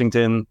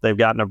Washington. They've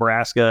got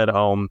Nebraska at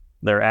home.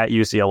 They're at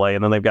UCLA,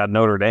 and then they've got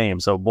Notre Dame.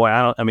 So,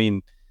 boy,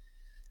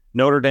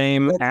 Notre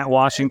Dame, at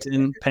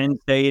Washington, Penn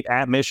State,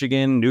 at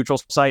Michigan,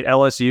 neutral site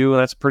LSU.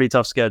 That's a pretty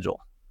tough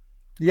schedule.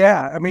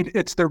 Yeah, I mean,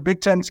 it's their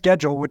Big Ten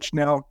schedule, which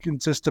now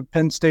consists of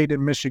Penn State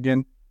and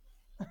Michigan,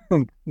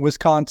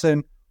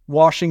 Wisconsin,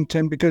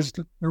 Washington, because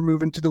they're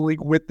moving to the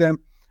league with them,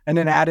 and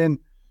then add in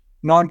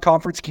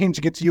non-conference games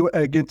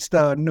against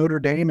Notre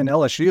Dame and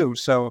LSU.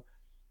 So,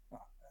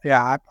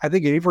 yeah, I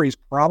think Avery is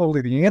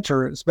probably the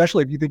answer,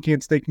 especially if you think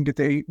Kansas State can get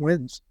to 8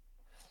 wins.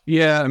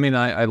 Yeah, I mean,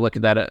 I look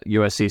at that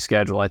USC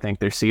schedule. I think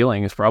their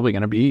ceiling is probably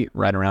going to be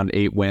right around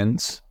 8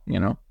 wins.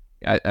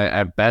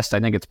 At best, I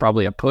think it's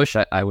probably a push.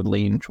 I would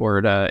lean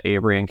toward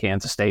Avery and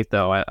Kansas State,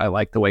 though. I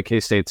like the way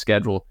K-State's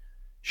schedule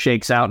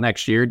shakes out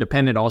next year,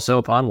 dependent also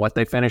upon what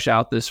they finish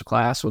out this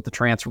class with the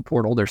transfer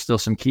portal. There's still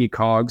some key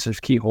cogs.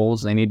 There's key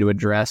holes they need to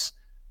address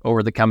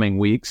over the coming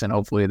weeks, and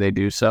hopefully they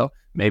do so.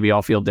 Maybe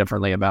I'll feel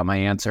differently about my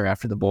answer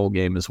after the bowl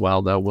game as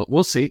well, though.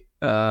 We'll see.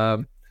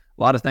 A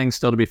lot of things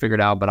still to be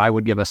figured out, but I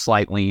would give a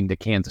slight lean to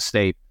Kansas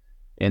State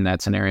in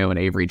that scenario and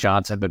Avery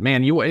Johnson. But,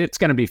 man, it's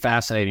going to be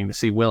fascinating to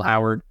see Will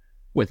Howard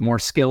with more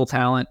skill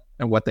talent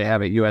and what they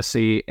have at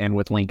USC and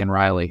with Lincoln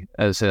Riley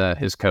as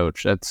his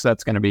coach.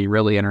 That's going to be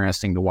really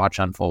interesting to watch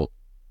unfold.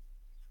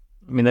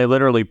 I mean, they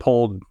literally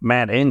pulled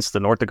Matt Ince, the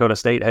North Dakota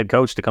State head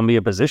coach, to come be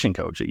a position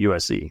coach at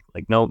USC.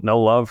 Like, no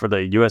love for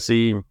the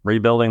USC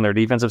rebuilding their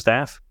defensive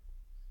staff.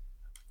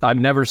 I've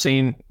never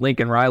seen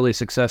Lincoln Riley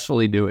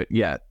successfully do it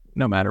yet,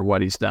 no matter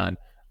what he's done.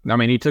 I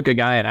mean, he took a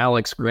guy at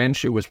Alex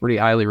Grinch who was pretty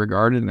highly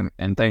regarded,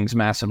 and things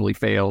massively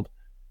failed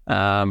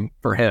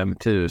for him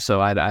too.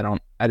 So I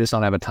just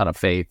don't have a ton of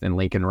faith in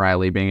Lincoln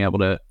Riley being able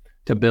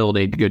to build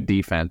a good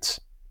defense.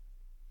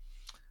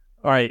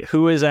 All right,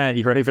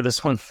 you ready for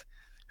this one?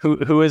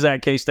 Who is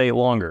at K-State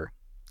longer,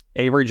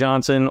 Avery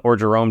Johnson or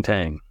Jerome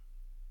Tang?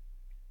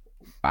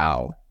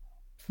 Wow.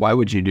 Why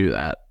would you do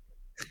that?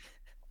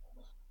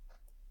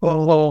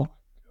 Oh,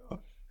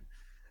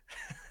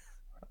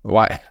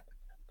 Why?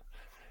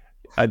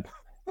 I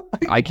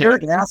you're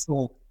can't. an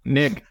asshole.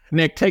 Nick,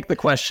 take the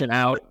question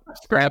out.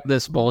 Scrap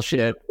this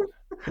bullshit.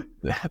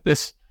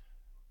 This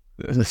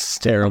is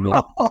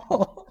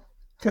terrible.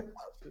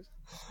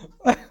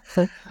 It's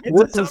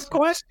a tough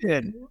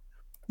question.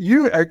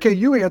 You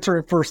answer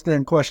it first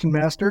then, question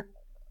master.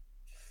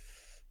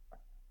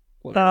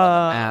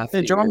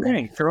 Jerome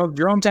Tang.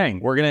 Jerome Tang.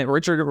 We're gonna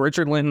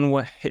Richard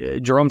Linton.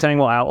 Jerome Tang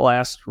will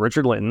outlast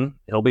Richard Linton.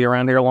 He'll be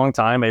around here a long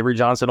time. Avery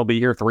Johnson will be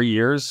here 3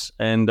 years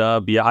and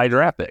be a high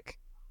draft pick.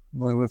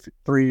 Well, with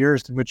 3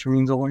 years, which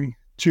means only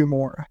 2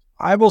 more.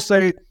 I will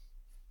say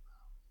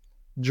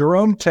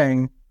Jerome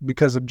Tang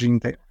because of Gene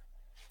Taylor.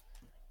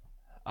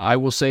 I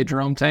will say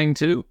Jerome Tang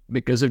too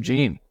because of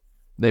Gene.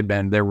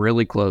 They're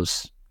really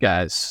close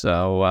guys.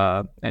 So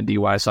and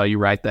DY, I saw you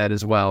write that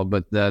as well.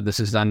 But this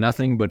has done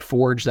nothing but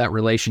forge that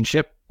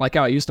relationship. Like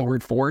how I used the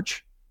word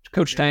forge,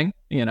 Coach Tang.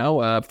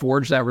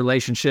 Forge that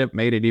relationship,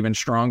 made it even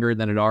stronger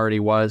than it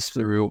already was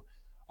through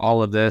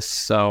all of this.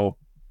 So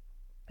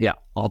yeah,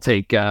 I'll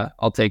take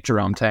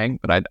Jerome Tang,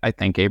 but I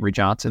think Avery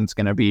Johnson's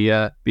going to be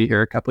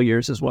here a couple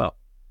years as well,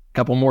 a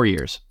couple more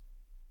years.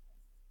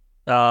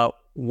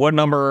 What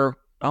number?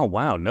 Oh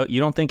wow, no, you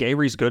don't think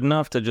Avery's good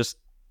enough to just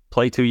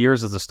play 2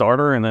 years as a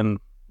starter and then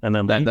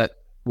leave?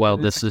 Well,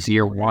 this is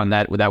year one.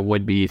 That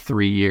would be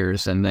 3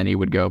 years, and then he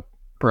would go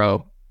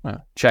pro.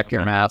 Check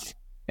your math.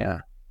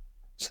 Yeah.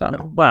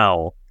 So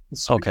wow.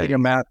 Okay. Speaking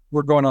of math,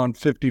 we're going on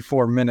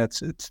 54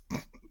 minutes. It's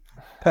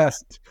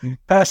past 9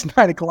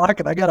 o'clock,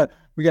 and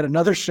we got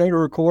another show to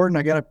record, and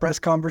I got a press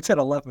conference at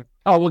 11.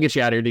 Oh, we'll get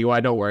you out of here,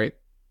 DY. Don't worry.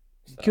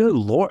 Good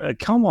Lord.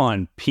 Come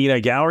on, Peter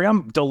Gallery.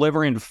 I'm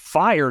delivering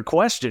fire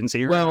questions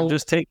here. Well,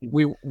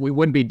 we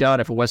wouldn't be done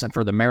if it wasn't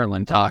for the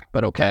Maryland talk,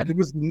 but okay.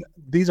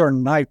 These are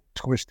knife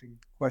twisting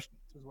questions.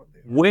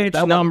 Which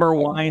number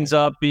winds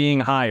up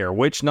being higher?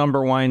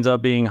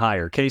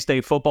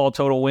 K-State football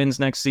total wins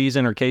next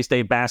season or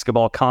K-State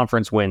basketball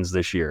conference wins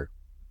this year?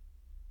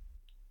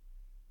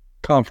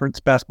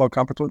 Basketball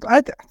conference wins.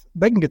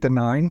 They can get to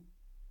 9.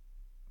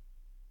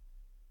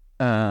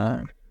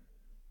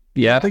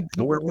 Yeah,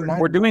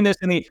 we're doing this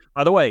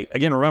by the way,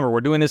 again, remember,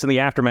 we're doing this in the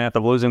aftermath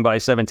of losing by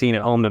 17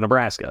 at home to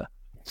Nebraska.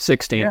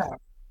 16. Yeah.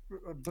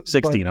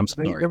 16, I'm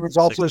sorry. There was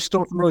also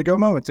still some really good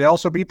moments. They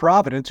also beat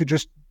Providence, who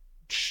just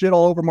shit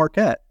all over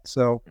Marquette.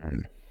 So,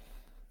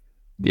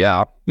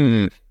 yeah.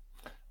 I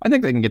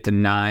think they can get to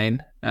 9.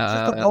 It's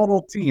just a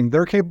volatile team.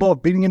 They're capable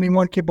of beating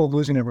anyone, capable of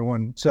losing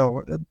everyone.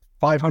 So,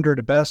 500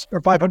 at best,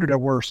 or 500 at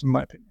worst, in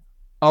my opinion.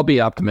 I'll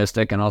be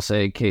optimistic, and I'll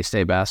say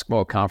K-State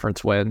basketball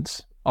conference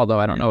wins.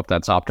 Although I don't know if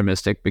that's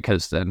optimistic,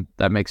 because then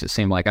that makes it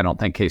seem like I don't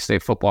think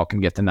K-State football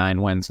can get to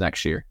 9 wins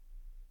next year,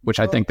 which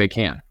I think they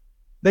can.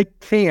 They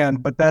can,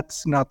 but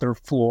that's not their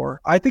floor.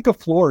 I think a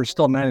floor is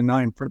still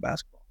 9-9 for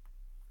basketball.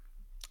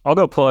 I'll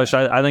go push.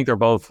 I think they're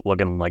both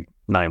looking like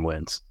 9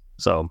 wins.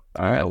 So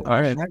all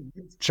right.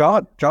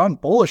 John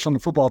bullish on the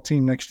football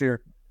team next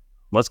year.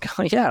 Let's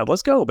go. Yeah,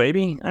 let's go,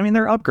 baby. I mean,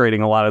 they're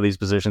upgrading a lot of these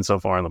positions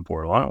so far in the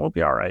portal. We'll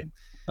be all right.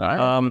 All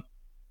right.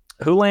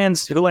 Who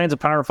lands a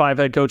Power 5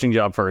 head coaching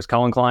job first,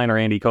 Colin Klein or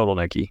Andy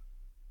Kotelnicki?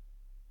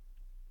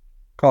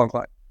 Colin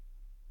Klein.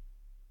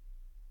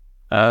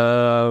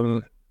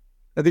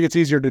 I think it's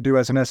easier to do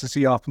as an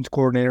SEC offense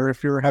coordinator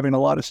if you're having a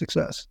lot of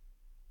success.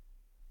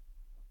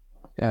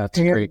 Yeah, it's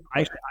great.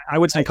 I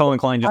would say Colin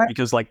Klein just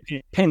because, like,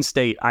 Penn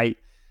State,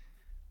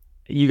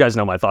 you guys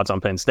know my thoughts on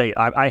Penn State.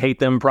 I hate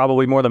them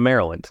probably more than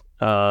Maryland.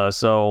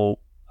 So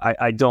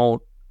I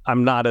think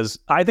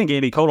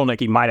Andy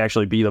Kotelnicki might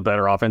actually be the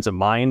better offensive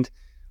mind,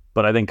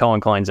 but I think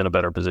Colin Klein's in a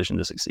better position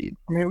to succeed.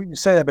 I mean, you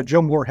say that, but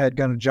Joe Moorhead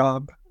got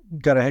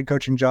a head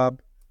coaching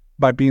job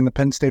by being the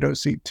Penn State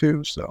OC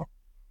too. So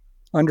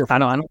I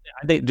don't know.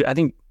 I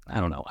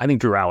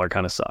think Drew Aller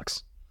kind of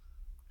sucks.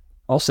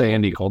 I'll say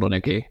Andy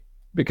Kotelnicki,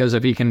 because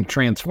if he can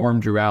transform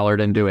Drew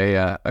Allard into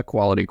a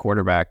quality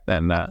quarterback,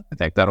 then I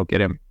think that'll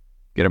get him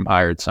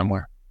hired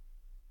somewhere.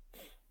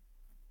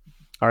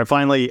 All right,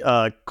 finally,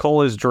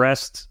 Cole is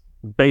dressed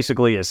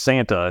basically as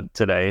Santa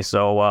today.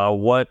 So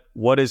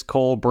what is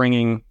Cole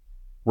bringing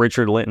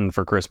Richard Linton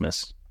for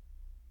Christmas?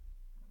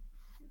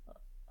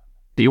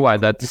 DY,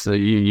 that's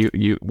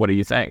you. What do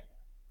you think,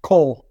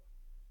 Cole?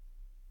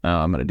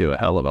 I'm going to do a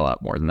hell of a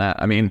lot more than that.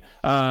 I mean,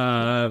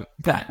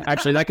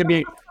 actually, that could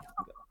be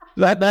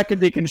that could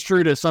be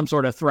construed as some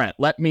sort of threat.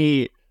 Let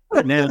me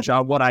manage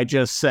on what I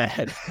just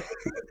said.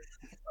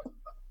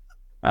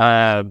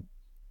 I'll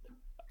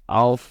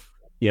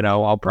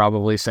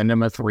probably send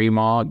him a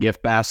 3-maw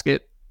gift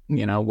basket.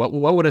 What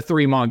would a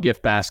 3-maw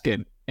gift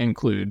basket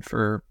include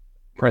for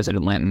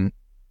President Linton?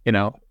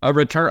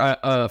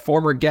 A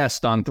former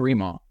guest on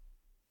 3-maw.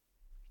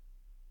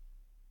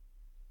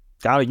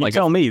 God, you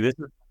tell me.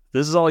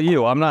 This is all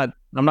you. I'm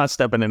not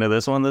stepping into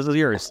this one. This is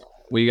yours.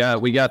 We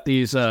got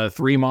these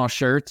 3-maw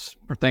shirts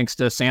thanks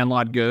to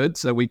Sandlot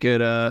Goods that we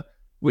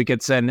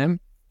could send him.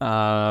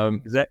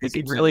 Is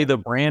he really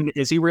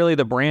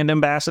the brand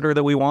ambassador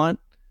that we want?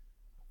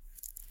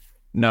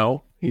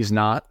 No, he's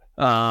not.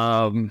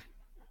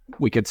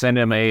 We could send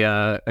him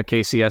a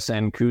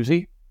KCSN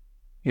koozie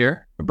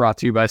here, brought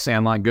to you by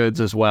Sandline Goods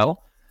as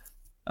well.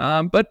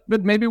 But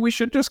maybe we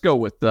should just go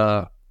with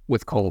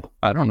Cole.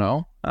 I don't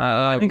know.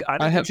 I think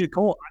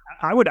Cole.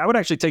 I would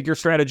actually take your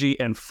strategy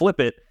and flip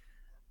it.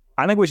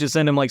 I think we should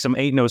send him like some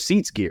 8 no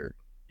seats gear.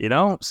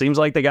 Seems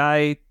like the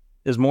guy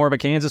is more of a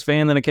Kansas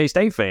fan than a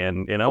K-State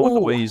fan. With the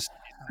way he's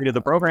treated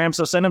the program.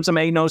 So send him some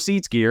 8 no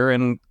seats gear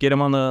and get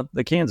him on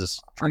the Kansas.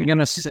 I'm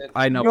gonna sit.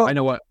 I know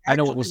what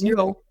was.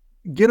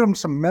 Get him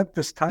some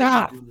Memphis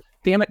Tigers.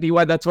 Damn it,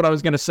 DY, that's what I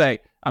was going to say.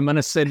 I'm going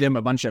to send him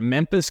a bunch of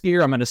Memphis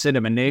gear. I'm going to send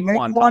him a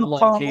Naquan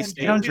Tomlin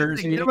K-State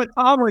jersey. Give him a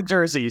Tomlin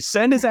jersey.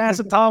 Send his ass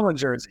a Tomlin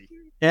jersey.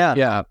 Yeah.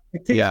 Yeah.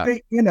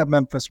 K-State in a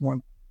Memphis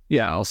one.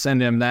 Yeah, I'll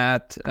send him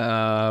that.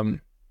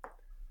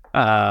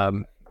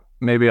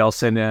 Maybe I'll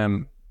send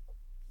him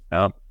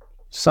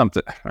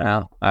something.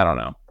 Well, I don't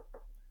know.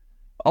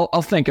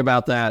 I'll think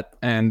about that,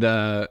 and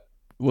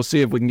we'll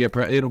see if we can get.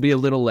 It'll be a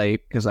little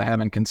late because I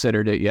haven't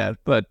considered it yet,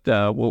 but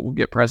we'll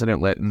get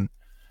President Litton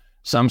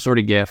some sort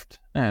of gift,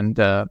 and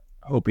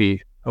hope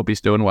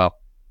he's doing well.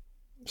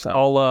 So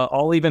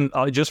I'll even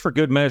just for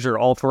good measure,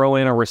 I'll throw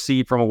in a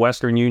receipt from a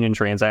Western Union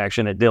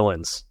transaction at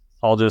Dillon's.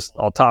 I'll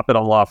top it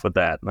all off with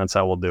that, and that's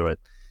how we'll do it.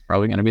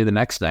 Probably going to be the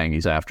next thing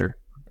he's after.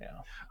 Yeah,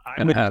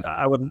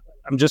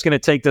 I'm just going to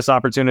take this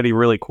opportunity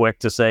really quick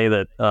to say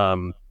that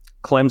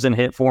Clemson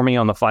hit for me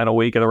on the final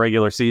week of the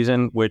regular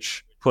season,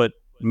 which put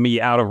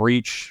me out of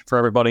reach for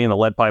everybody in the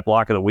lead pipe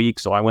lock of the week.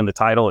 So I win the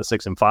title at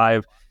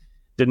 6-5.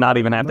 Did not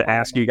even have to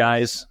ask you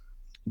guys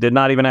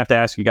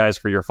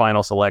for your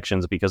final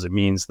selections because it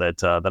means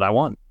that I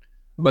won.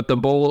 But the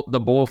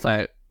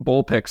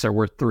bowl picks are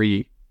worth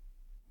 3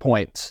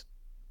 points.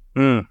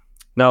 No,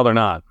 they're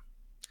not.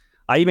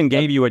 I even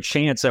gave you a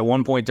chance at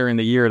one point during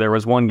the year. There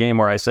was one game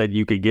where I said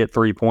you could get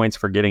 3 points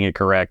for getting it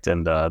correct,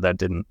 and that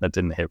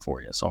didn't hit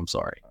for you. So I'm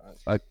sorry.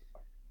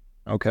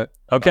 Okay.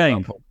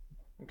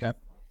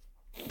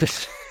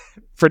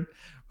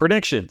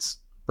 Predictions.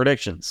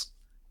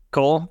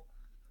 Cole,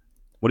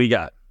 what do you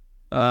got?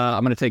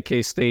 I'm going to take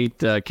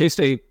K-State.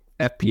 K-State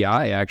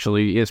FPI,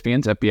 actually.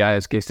 ESPN's FPI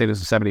has K-State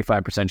has a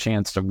 75%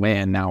 chance to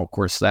win. Now, of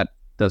course, that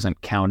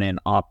doesn't count in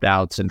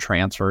opt-outs and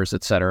transfers,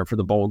 et cetera, for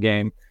the bowl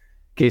game.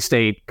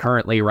 K-State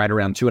currently right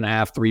around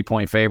 2.5,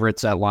 3-point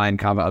favorites. That line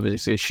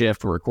obviously a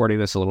shift. We're recording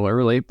this a little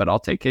early, but I'll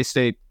take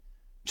K-State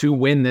to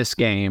win this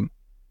game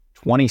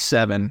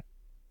 27-24.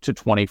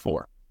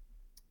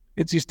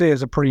 NC State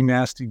has a pretty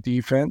nasty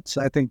defense.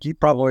 I think he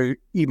probably,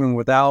 even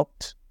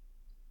without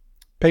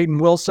Peyton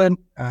Wilson,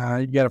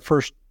 you got a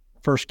first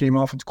game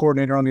offense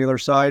coordinator on the other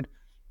side,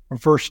 or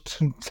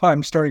first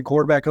time starting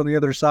quarterback on the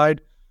other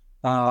side.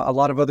 A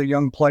lot of other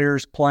young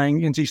players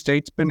playing. NC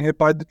State's been hit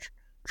by the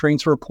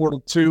transfer portal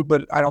too,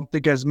 but I don't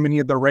think as many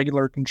of the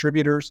regular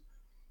contributors.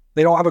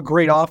 They don't have a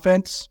great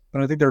offense,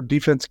 but I think their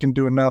defense can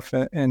do enough,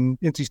 and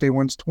NC State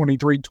wins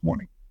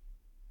 23-20.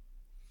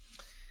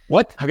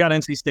 What? I've got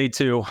NC State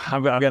too.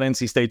 I've got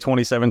NC State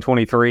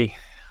 27-23.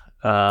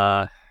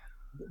 By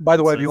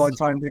the way, the only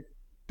time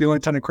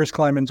that Chris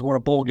Kleiman's won a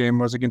bowl game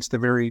was against a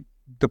very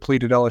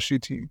depleted LSU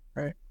team,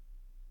 right?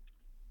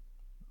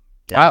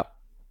 Yeah.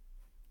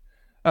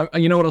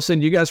 You know what I'll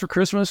send you guys for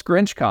Christmas?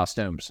 Grinch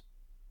costumes.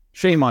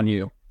 Shame on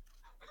you.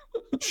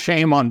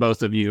 Shame on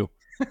both of you.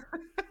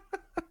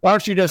 Why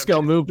don't you just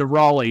go move to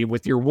Raleigh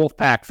with your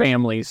Wolfpack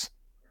families?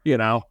 We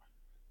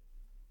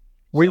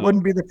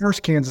wouldn't be the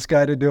first Kansas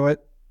guy to do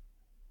it.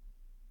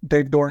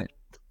 Dave Dorn.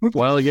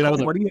 Well, what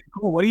do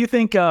you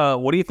think?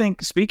 What do you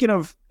think? Speaking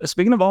of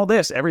all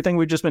this, everything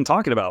we've just been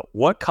talking about,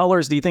 what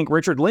colors do you think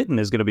Richard Litton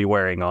is going to be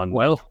wearing on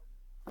the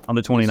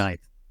 29th?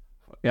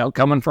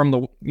 Coming from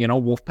the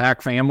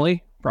Wolfpack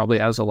family, probably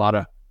has a lot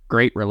of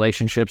great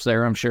relationships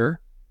there, I'm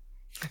sure.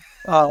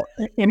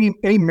 Any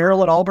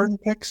Maryland Auburn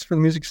picks for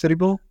the Music City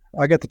Bowl?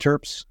 I got the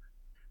Terps.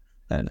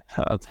 And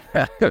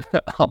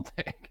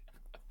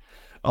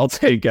I'll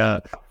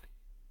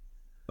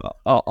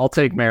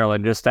take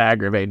Maryland just to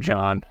aggravate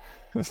John.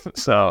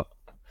 So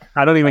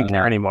I don't even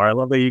care anymore. I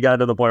love that you got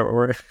to the point where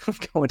we're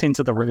going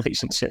into the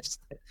relationships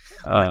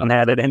and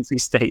had at NC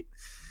State.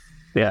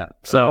 Yeah.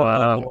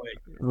 So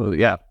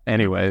yeah.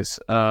 Anyways,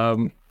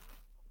 hail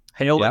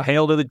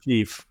to the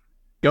chief.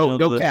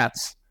 Go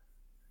Cats.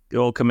 The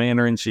old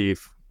commander in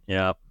chief.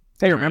 Yeah.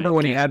 Hey, remember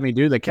when he had me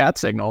do the cat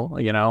signal?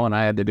 And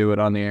I had to do it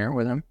on the air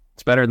with him.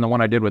 It's better than the one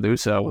I did with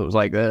Uso. It was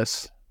like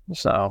this.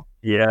 So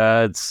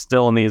yeah, it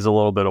still needs a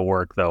little bit of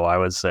work, though. I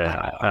would say.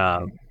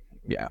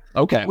 Yeah.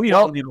 Okay. We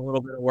all need a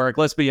little bit of work.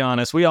 Let's be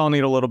honest. We all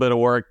need a little bit of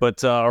work,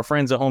 but our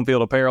friends at Home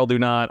Field Apparel do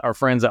not. Our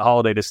friends at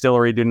Holiday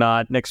Distillery do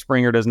not. Nick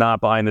Springer does not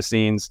behind the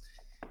scenes.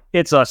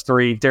 It's us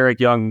three, Derek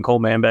Young, Cole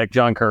Manbeck,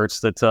 John Kurtz,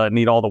 that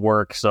need all the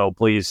work. So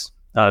please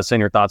send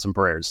your thoughts and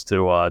prayers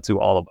to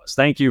all of us.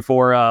 Thank you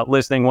for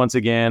listening once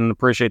again.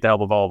 Appreciate the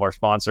help of all of our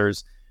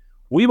sponsors.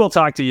 We will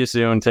talk to you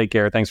soon. Take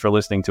care. Thanks for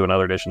listening to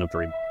another edition of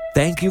 3.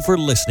 Thank you for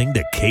listening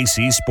to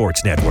KC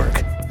Sports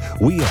Network.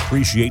 We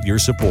appreciate your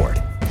support.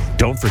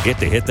 Don't forget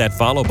to hit that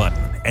follow button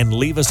and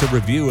leave us a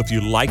review if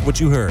you like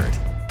what you heard.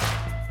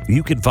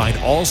 You can find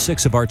all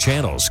 6 of our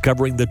channels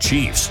covering the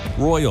Chiefs,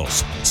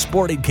 Royals,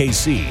 Sporting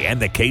KC,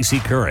 and the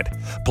KC Current,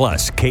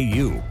 plus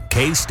KU,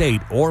 K-State,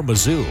 or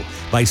Mizzou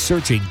by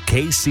searching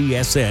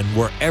KCSN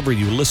wherever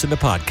you listen to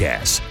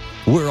podcasts.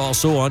 We're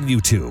also on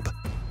YouTube.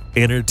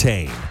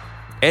 Entertain,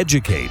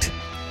 educate,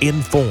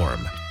 inform.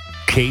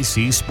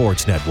 KC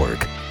Sports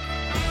Network.